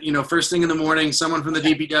 first thing in the morning, someone from the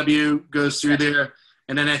DPW goes through there,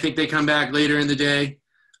 and then I think they come back later in the day.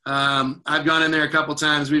 I've gone in there a couple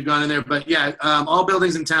times. We've gone in there. But, yeah, all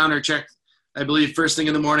buildings in town are checked, I believe, first thing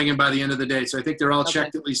in the morning and by the end of the day. So I think they're all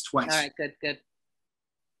checked at least twice. All right, good.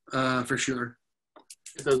 For sure.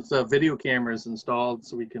 Those video cameras installed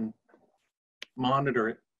so we can monitor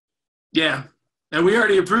it. Yeah. And we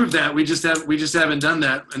already approved that. We just haven't done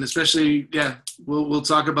that. And especially, we'll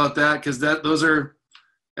talk about that, because those are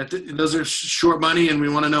short money, and we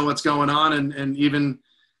want to know what's going on. And even,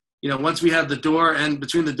 once we have the door, and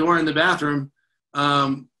between the door and the bathroom,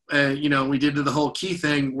 we did the whole key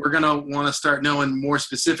thing. We're going to want to start knowing more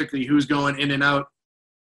specifically who's going in and out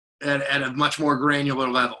at a much more granular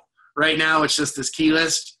level. Right now, it's just this key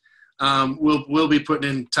list. We'll be putting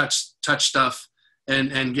in touch stuff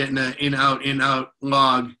and getting an in-out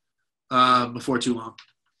log before too long.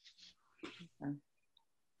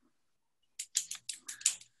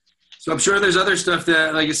 So I'm sure there's other stuff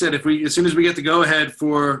that, like I said, as soon as we get the go ahead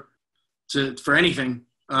for anything,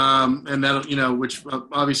 and that'll, which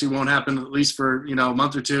obviously won't happen at least for, a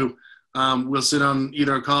month or two, we'll sit on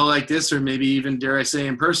either a call like this or maybe even, dare I say,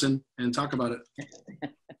 in person and talk about it.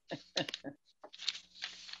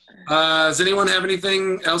 Does anyone have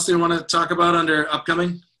anything else they want to talk about under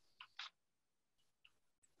upcoming?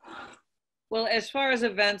 Well, as far as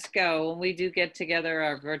events go, when we do get together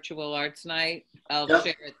our virtual arts night, I'll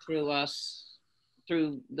share it through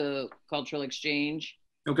the cultural exchange.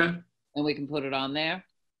 Okay. And we can put it on there.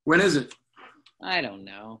 When is it? I don't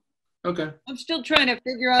know. Okay. I'm still trying to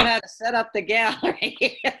figure out how to set up the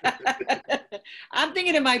gallery. I'm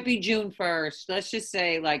thinking it might be June 1st. Let's just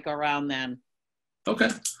say like around then. Okay.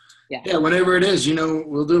 Yeah, whenever it is,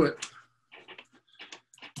 we'll do it.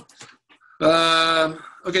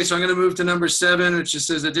 Okay, so I'm going to move to number 7, which just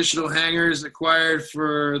says additional hangers acquired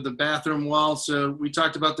for the bathroom wall. So we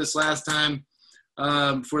talked about this last time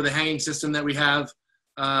for the hanging system that we have.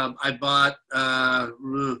 I bought,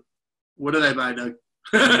 what did I buy, Doug?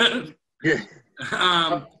 I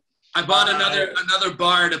bought another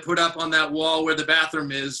bar to put up on that wall where the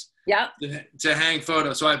bathroom is. Yeah. To hang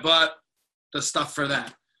photos. So I bought the stuff for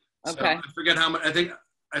that. Okay. So I forget how much.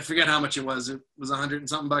 I forget how much it was. It was $100 and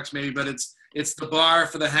something bucks maybe, but it's the bar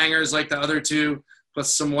for the hangers like the other two,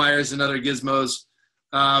 plus some wires and other gizmos.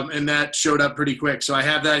 And that showed up pretty quick. So I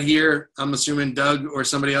have that here. I'm assuming Doug or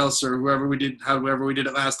somebody else or however we did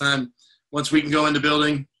it last time. Once we can go in the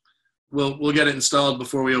building, we'll get it installed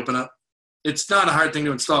before we open up. It's not a hard thing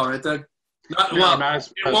to install, right, Doug?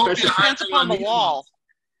 It depends upon the wall.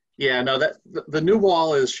 Yeah, no, the new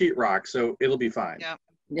wall is sheetrock, so it'll be fine. Yeah.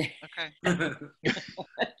 Okay.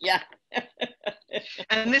 Yeah.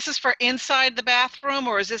 And this is for inside the bathroom,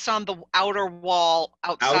 or is this on the outer wall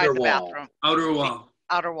outside the bathroom? Outer wall.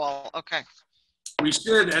 Outer wall. Okay. We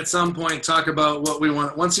should at some point talk about what we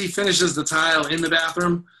want. Once he finishes the tile in the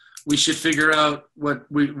bathroom, we should figure out what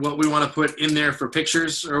we want to put in there for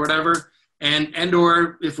pictures or whatever, and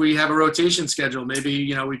or if we have a rotation schedule,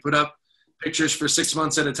 maybe we put up pictures for 6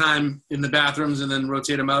 months at a time in the bathrooms and then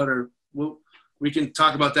rotate them out, or we can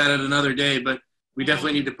talk about that at another day, but we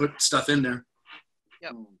definitely need to put stuff in there.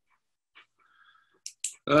 Yep.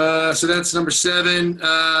 So that's number 7.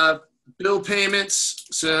 Bill payments.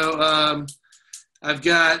 So I've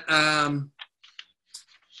got,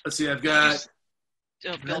 let's see, I've got.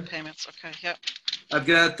 Bill payments. Okay. Yep. I've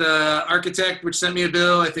got the architect, which sent me a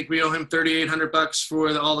bill. I think we owe him $3,800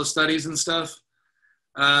 for all the studies and stuff.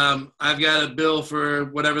 I've got a bill for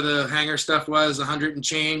whatever the hanger stuff was, 100 and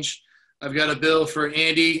change. I've got a bill for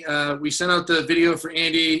Andy. We sent out the video for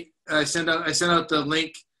Andy. I sent out the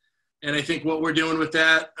link, and I think what we're doing with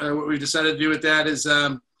that, what we've decided to do with that is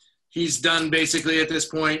he's done basically at this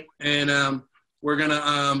point, and we're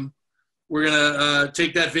gonna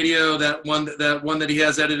take that video, that one that he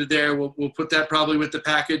has edited there. We'll put that probably with the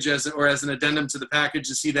package as an addendum to the package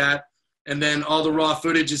to see that, and then all the raw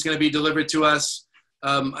footage is going to be delivered to us.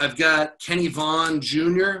 I've got Kenny Vaughn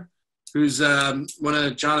Jr., who's one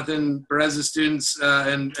of Jonathan Perez's students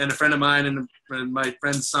and a friend of mine and my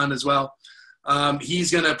friend's son as well.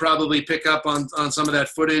 He's going to probably pick up on some of that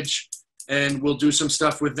footage, and we'll do some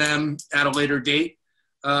stuff with them at a later date.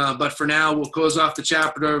 But for now, we'll close off the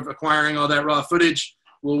chapter of acquiring all that raw footage.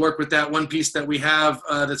 We'll work with that one piece that we have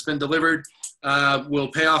that's been delivered. We'll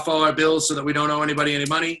pay off all our bills so that we don't owe anybody any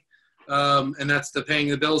money. And that's the paying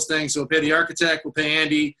the bills thing. So we'll pay the architect, we'll pay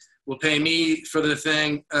Andy, we'll pay me for the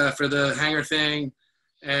thing, for the hanger thing.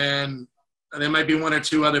 And there might be 1 or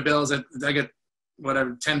 2 other bills. I get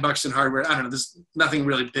whatever, $10 in hardware. I don't know. There's nothing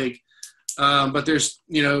really big. But there's,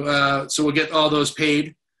 so we'll get all those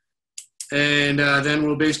paid. And then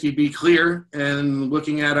we'll basically be clear and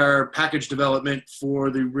looking at our package development for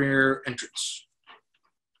the rear entrance.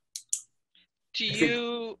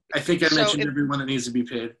 I think I mentioned everyone that needs to be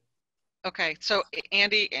paid. Okay, so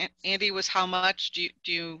Andy was how much?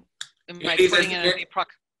 Am I Andy's putting in any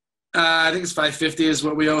I think it's $550 is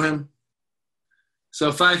what we owe him.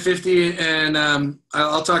 So $550, and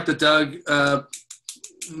I'll talk to Doug.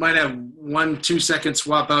 Might have 1-2 second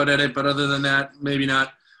swap out at it, but other than that, maybe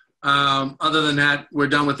not. Other than that, we're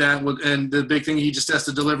done with that. And the big thing, he just has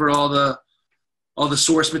to deliver all the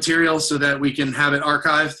source material so that we can have it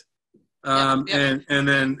archived. Yep. And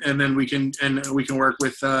then we can work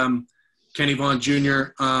with Kenny Vaughn Jr.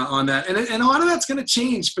 On that. And a lot of that's going to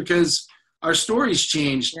change because our story's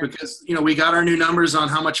changed. Yep. Because we got our new numbers on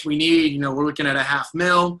how much we need. We're looking at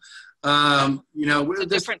 $500,000.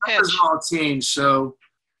 The numbers all changed. So.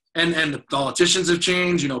 And the politicians have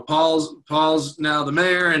changed. Paul's now the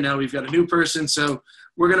mayor, and now we've got a new person. So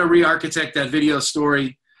we're going to re-architect that video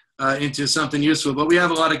story into something useful. But we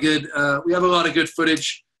have a lot of good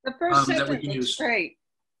footage The first that we segment can looks use. great.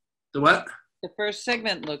 The what? The first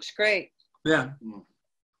segment looks great. Yeah.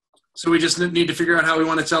 So we just need to figure out how we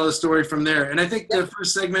want to tell the story from there. And I think the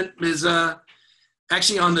first segment is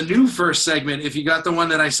actually on the new first segment. If you got the one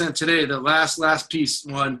that I sent today, the last piece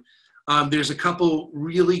one, there's a couple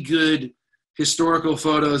really good historical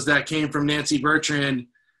photos that came from Nancy Bertrand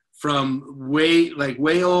from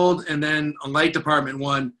way old, and then a light department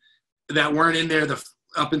one that weren't in there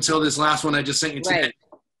up until this last one I just sent you today. Right.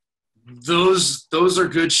 Those are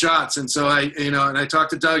good shots. And so I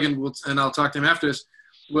talked to Doug and I'll talk to him after this.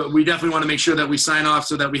 We definitely want to make sure that we sign off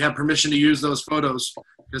so that we have permission to use those photos,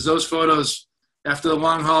 because those photos, after the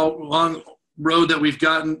long road that we've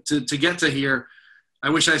gotten to get to here, I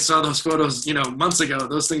wish I saw those photos, months ago.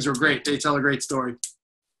 Those things were great. They tell a great story.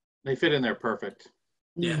 They fit in there perfect.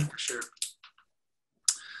 Yeah, for sure.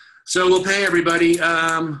 So we'll pay everybody.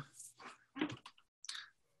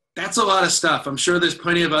 That's a lot of stuff. I'm sure there's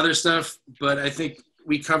plenty of other stuff, but I think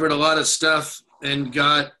we covered a lot of stuff and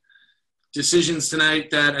got decisions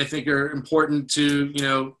tonight that I think are important to,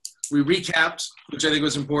 we recapped, which I think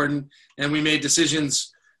was important, and we made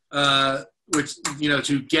decisions, which,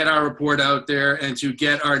 to get our report out there and to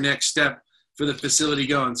get our next step for the facility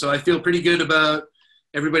going. So I feel pretty good about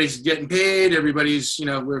everybody's getting paid. Everybody's,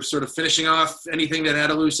 we're sort of finishing off anything that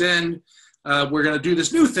had a loose end. We're going to do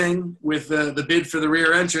this new thing with the bid for the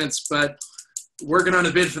rear entrance, but working on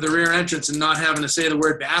a bid for the rear entrance and not having to say the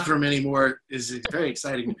word bathroom anymore is very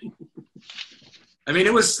exciting to me. I mean,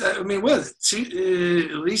 it was at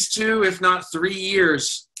least 2, if not 3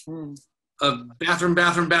 years of bathroom.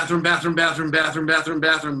 I'm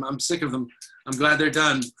sick of them. I'm glad they're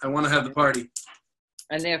done. I want to have the party.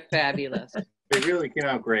 And they're fabulous. They really came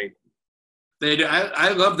out great. They do.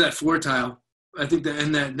 I love that floor tile. I think that,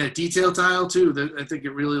 and that detail tile too. I think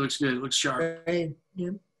it really looks good. It looks sharp. Right.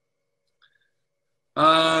 Yeah.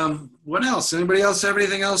 What else? Anybody else have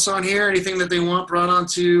anything else on here? Anything that they want brought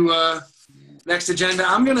onto next agenda?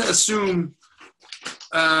 I'm going to assume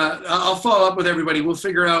I'll follow up with everybody. We'll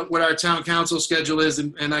figure out what our town council schedule is,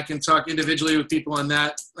 and I can talk individually with people on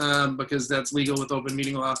that because that's legal with open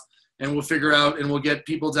meeting law. And we'll figure out and we'll get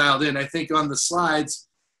people dialed in. I think on the slides,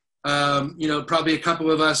 probably a couple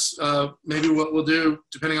of us, maybe what we'll do,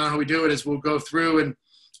 depending on how we do it, is we'll go through and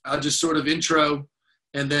I'll just sort of intro,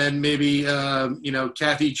 and then maybe,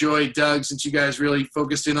 Kathy, Joy, Doug, since you guys really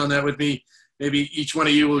focused in on that with me, maybe each one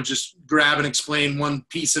of you will just grab and explain one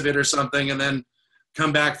piece of it or something and then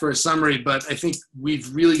come back for a summary. But I think we've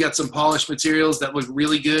really got some polished materials that look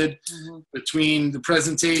really good between the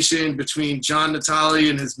presentation, between John Natali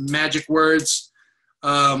and his magic words.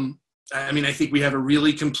 I think we have a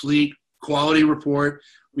really complete quality report.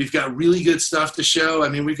 We've got really good stuff to show. I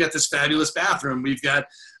mean, we've got this fabulous bathroom. We've got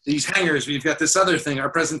these hangers. We've got this other thing. Our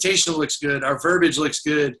presentation looks good. Our verbiage looks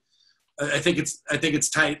good. I think it's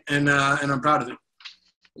tight, and I'm proud of it.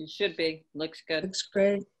 It should be. Looks good. Looks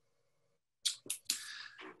great.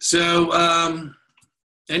 So,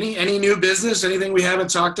 any new business? Anything we haven't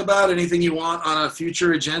talked about? Anything you want on a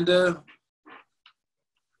future agenda?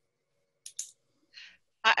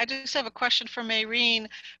 I just have a question for Mayreen.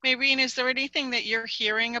 Mayreen, is there anything that you're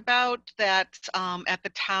hearing about that at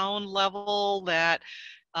the town level that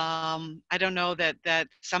I don't know, that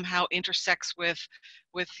somehow intersects with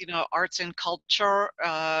arts and culture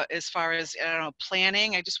as far as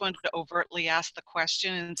planning? I just wanted to overtly ask the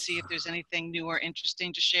question and see if there's anything new or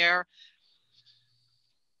interesting to share.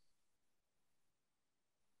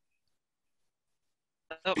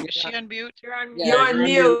 Oh, is she on mute? You're on You're on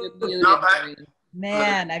mute.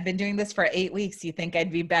 Man, I've been doing this for 8 weeks. You think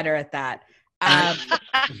I'd be better at that? I'm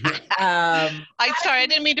sorry, I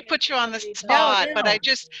didn't mean to put you on the spot, No. but I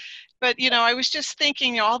was just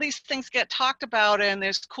thinking, all these things get talked about and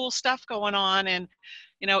there's cool stuff going on, and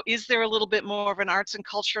is there a little bit more of an arts and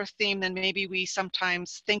culture theme than maybe we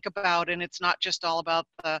sometimes think about, and it's not just all about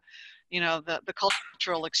the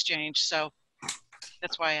cultural exchange. So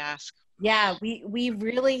that's why I ask. Yeah, we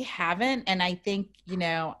really haven't, and I think you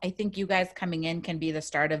guys coming in can be the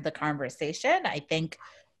start of the conversation. I think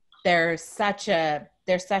there's such a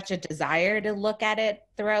desire to look at it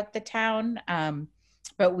throughout the town,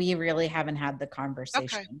 but we really haven't had the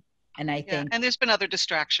conversation. Okay. And I think, and there's been other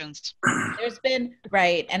distractions. There's been,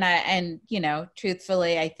 right, and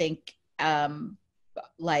truthfully, I think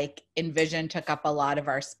Envision took up a lot of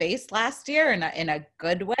our space last year in a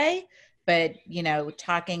good way. But,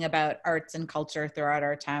 talking about arts and culture throughout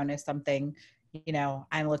our town is something,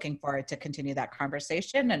 I'm looking forward to continue that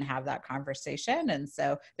conversation and have that conversation. And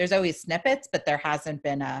so there's always snippets, but there hasn't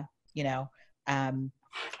been a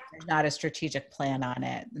there's not a strategic plan on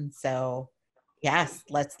it. And so, yes,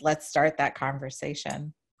 let's start that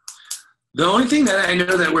conversation. The only thing that I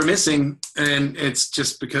know that we're missing, and it's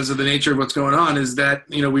just because of the nature of what's going on, is that,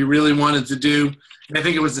 we really wanted to do, and I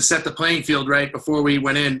think it was to set the playing field right before we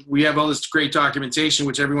went in. We have all this great documentation,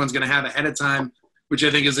 which everyone's going to have ahead of time, which I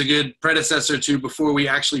think is a good predecessor to before we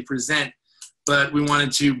actually present. But we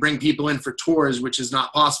wanted to bring people in for tours, which is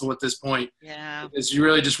not possible at this point. Yeah. Because you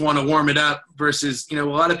really just want to warm it up versus, a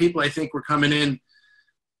lot of people I think were coming in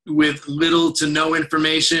with little to no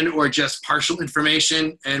information or just partial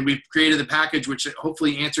information. And we've created a package which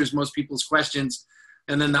hopefully answers most people's questions.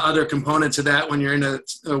 And then the other component to that, when you're in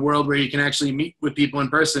a world where you can actually meet with people in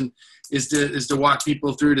person, is to walk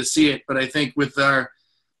people through to see it. But I think with our,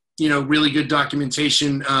 really good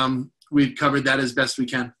documentation, we've covered that as best we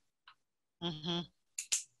can. Mm-hmm.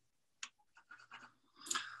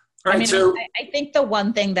 All right, so I think the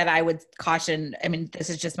one thing that I would caution, this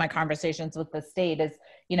is just my conversations with the state, is,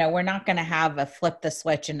 we're not going to have a flip the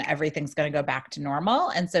switch and everything's going to go back to normal.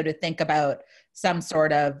 And so to think about some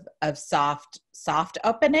sort of soft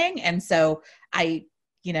opening. And so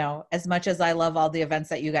as much as I love all the events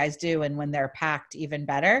that you guys do, and when they're packed, even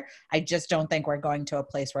better, I just don't think we're going to a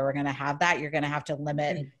place where we're going to have that. You're going to have to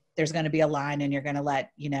limit. There's going to be a line, and you're going to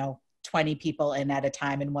let, 20 people in at a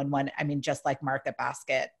time. And one, just like Market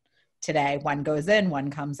Basket today, one goes in, one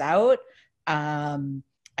comes out.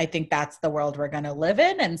 I think that's the world we're going to live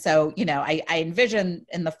in. And so, I envision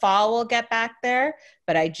in the fall we'll get back there,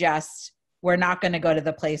 but we're not going to go to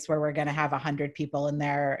the place where we're going to have 100 people in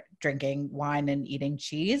there drinking wine and eating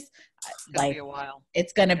cheese. It's going to be a while.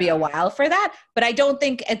 It's going to be a while for that, but I don't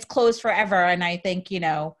think it's closed forever. And I think,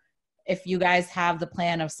 if you guys have the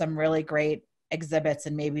plan of some really great exhibits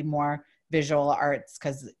and maybe more visual arts,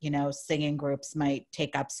 because, singing groups might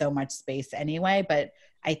take up so much space anyway, but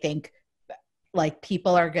I think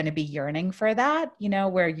people are going to be yearning for that.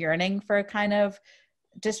 We're yearning for kind of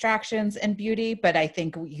distractions and beauty, but I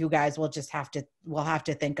think you guys will just we'll have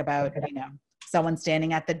to think about, someone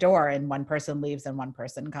standing at the door and one person leaves and one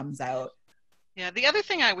person comes out. Yeah, the other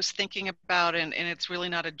thing I was thinking about, and it's really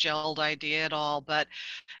not a gelled idea at all, but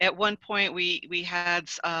at one point we had,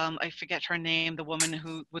 I forget her name, the woman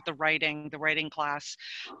who, with the writing class,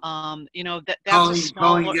 that's a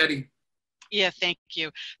smaller, Getty. Yeah, thank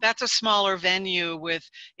you. That's a smaller venue with,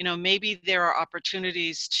 maybe there are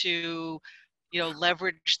opportunities to,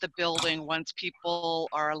 leverage the building once people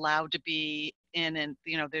are allowed to be in, and,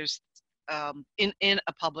 there's in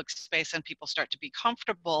a public space and people start to be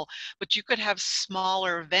comfortable, but you could have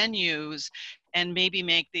smaller venues and maybe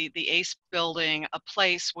make the ACE building a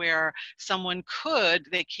place where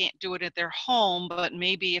they can't do it at their home, but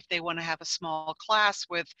maybe if they want to have a small class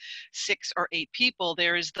with 6 or 8 people,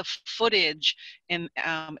 there is the footage in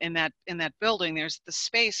that building. There's the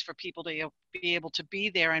space for people to be able to be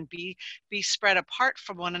there and be spread apart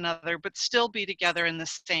from one another, but still be together in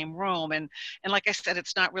the same room. And like I said,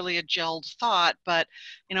 it's not really a gelled thought, but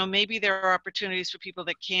maybe there are opportunities for people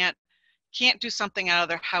that can't do something out of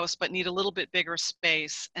their house but need a little bit bigger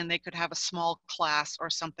space, and they could have a small class or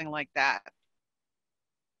something like that.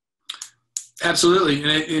 Absolutely.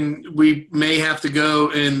 And we may have to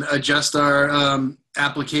go and adjust our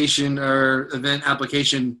application or event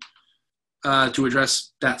application to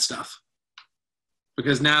address that stuff.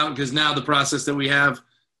 Because now the process that we have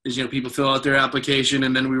is, people fill out their application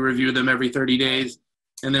and then we review them every 30 days.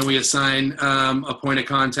 And then we assign a point of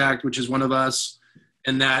contact, which is one of us,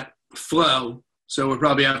 and that flow. So we'll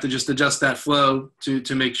probably have to just adjust that flow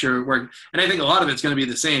to make sure it works. And I think a lot of it's going to be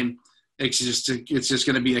the same. It's just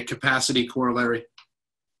going to be a capacity corollary.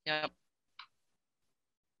 Yep.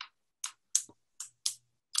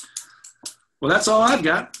 Well, that's all I've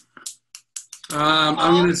got. I'm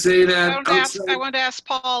going to say that. I wanted to ask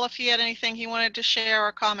Paul if he had anything he wanted to share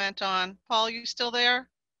or comment on. Paul, you still there?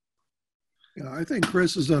 Yeah, I think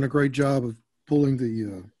Chris has done a great job of pulling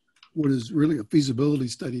the what is really a feasibility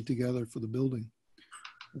study together for the building.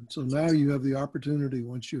 And so now you have the opportunity,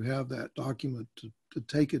 once you have that document, to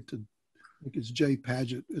take it to, I think it's Jay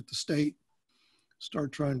Padgett at the state,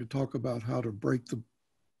 start trying to talk about how to break the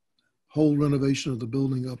whole renovation of the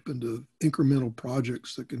building up into incremental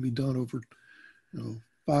projects that can be done over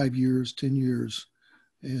 5 years, 10 years,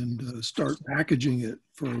 and start packaging it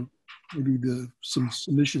for maybe some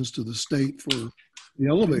submissions to the state for the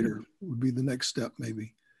elevator would be the next step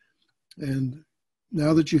maybe. And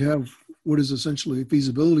now that you have what is essentially a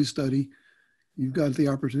feasibility study, you've got the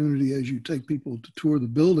opportunity as you take people to tour the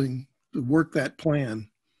building to work that plan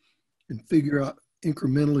and figure out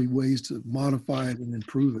incrementally ways to modify it and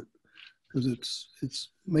improve it. Because it's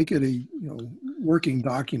make it a working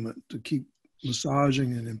document to keep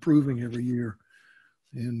massaging and improving every year.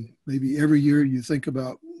 And maybe every year you think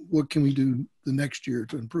about what can we do the next year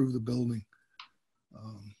to improve the building.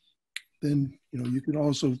 Then, you can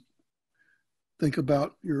also think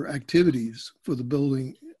about your activities for the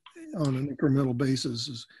building on an incremental basis.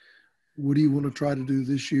 Is what do you want to try to do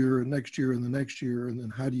this year and next year and the next year? And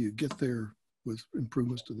then how do you get there with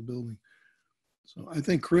improvements to the building? So I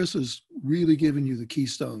think Chris has really given you the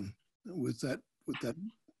keystone with that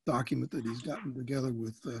document that he's gotten together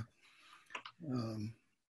with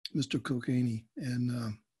Mr. Kilkenny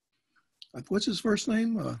and what's his first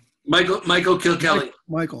name? Michael Kilkelly.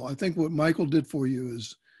 Michael. I think what Michael did for you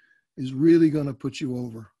is really going to put you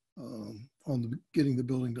over on getting the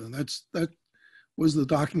building done. That was the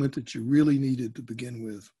document that you really needed to begin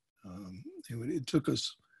with. It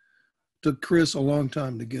took Chris a long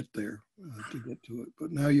time to get there, to get to it,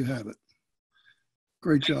 but now you have it.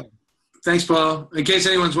 Great job. Thanks, Paul. In case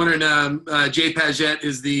anyone's wondering, Jay Paget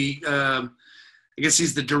is I guess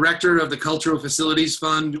he's the director of the Cultural Facilities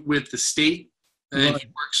Fund with the state. And he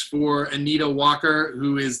works for Anita Walker,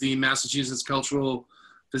 who is the Massachusetts Cultural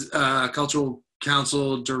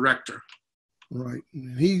Council director. Right.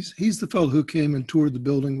 And he's the fellow who came and toured the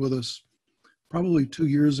building with us probably 2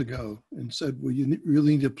 years ago and said, well, you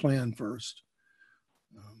really need to plan first.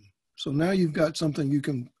 So now you've got something you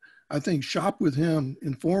can, I think, shop with him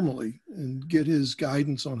informally and get his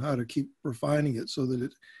guidance on how to keep refining it so that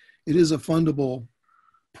it is a fundable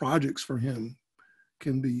projects for him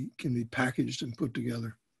can be packaged and put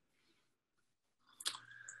together.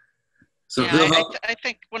 So yeah, I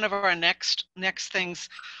think one of our next things,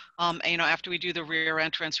 after we do the rear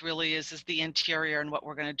entrance, really is the interior and what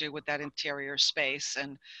we're going to do with that interior space,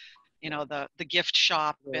 and the gift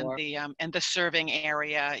shop and the serving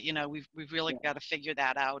area. We've really got to figure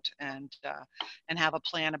that out and have a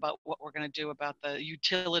plan about what we're going to do about the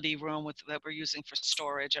utility room that we're using for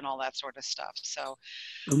storage and all that sort of stuff. So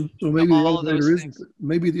maybe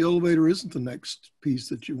the elevator isn't the next piece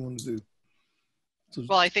that you want to do. So,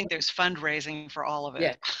 well, I think there's fundraising for all of it.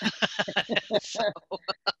 Yeah. So.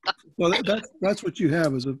 Well, that's what you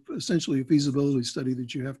have is essentially a feasibility study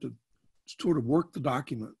that you have to sort of work the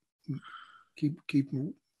document, keep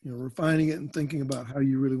refining it and thinking about how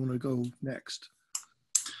you really want to go next.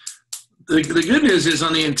 The good news is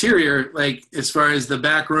on the interior, like as far as the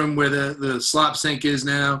back room where the slop sink is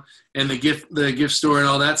now and the gift store and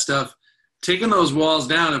all that stuff, taking those walls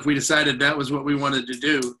down, if we decided that was what we wanted to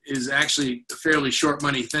do, is actually a fairly short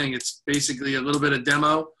money thing. It's basically a little bit of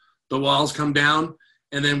demo. The walls come down,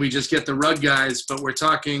 and then we just get the rug guys. But we're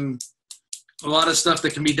talking a lot of stuff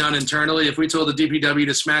that can be done internally. If we told the DPW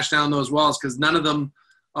to smash down those walls, because none of them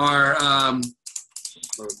are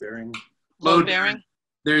load bearing. Load bearing.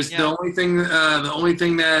 There's the only thing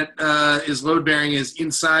that is load bearing is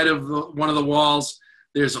inside of one of the walls.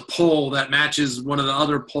 There's a pole that matches one of the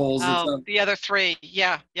other poles. Oh, the other three.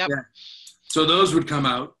 Yeah. Yep. Yeah. So those would come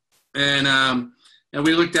out. And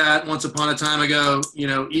we looked at once upon a time ago,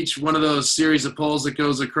 each one of those series of poles that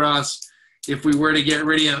goes across, if we were to get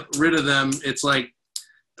rid of them, it's like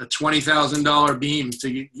a $20,000 beam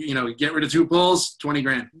to, get rid of 2 poles, 20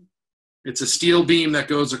 grand. It's a steel beam that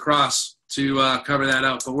goes across to cover that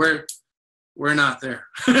out. But we're not there.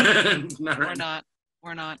 We're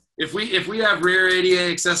not. If we have rear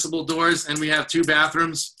ADA accessible doors and we have 2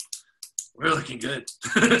 bathrooms, we're looking good.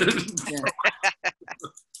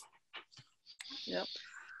 Yep.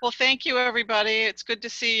 Well, thank you, everybody. It's good to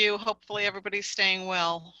see you. Hopefully everybody's staying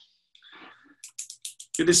well.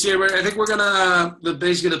 Good to see you. I think we're gonna,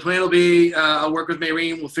 basically the plan will be, I'll work with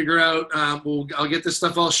Maureen. We'll figure out, I'll get this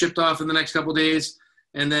stuff all shipped off in the next couple of days.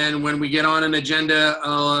 And then when we get on an agenda,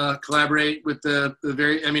 I'll collaborate with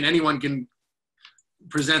anyone can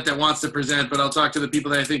present that wants to present, but I'll talk to the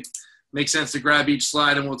people that I think make sense to grab each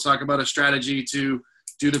slide, and we'll talk about a strategy to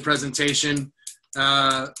do the presentation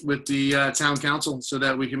with the town council so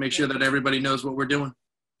that we can make sure that everybody knows what we're doing.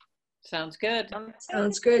 Sounds good.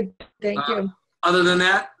 Sounds good. Thank you. Other than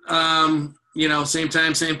that, same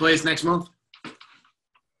time, same place next month.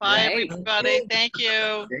 Bye, everybody. Thank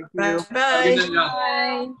you. Bye.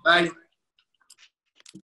 Bye. Bye.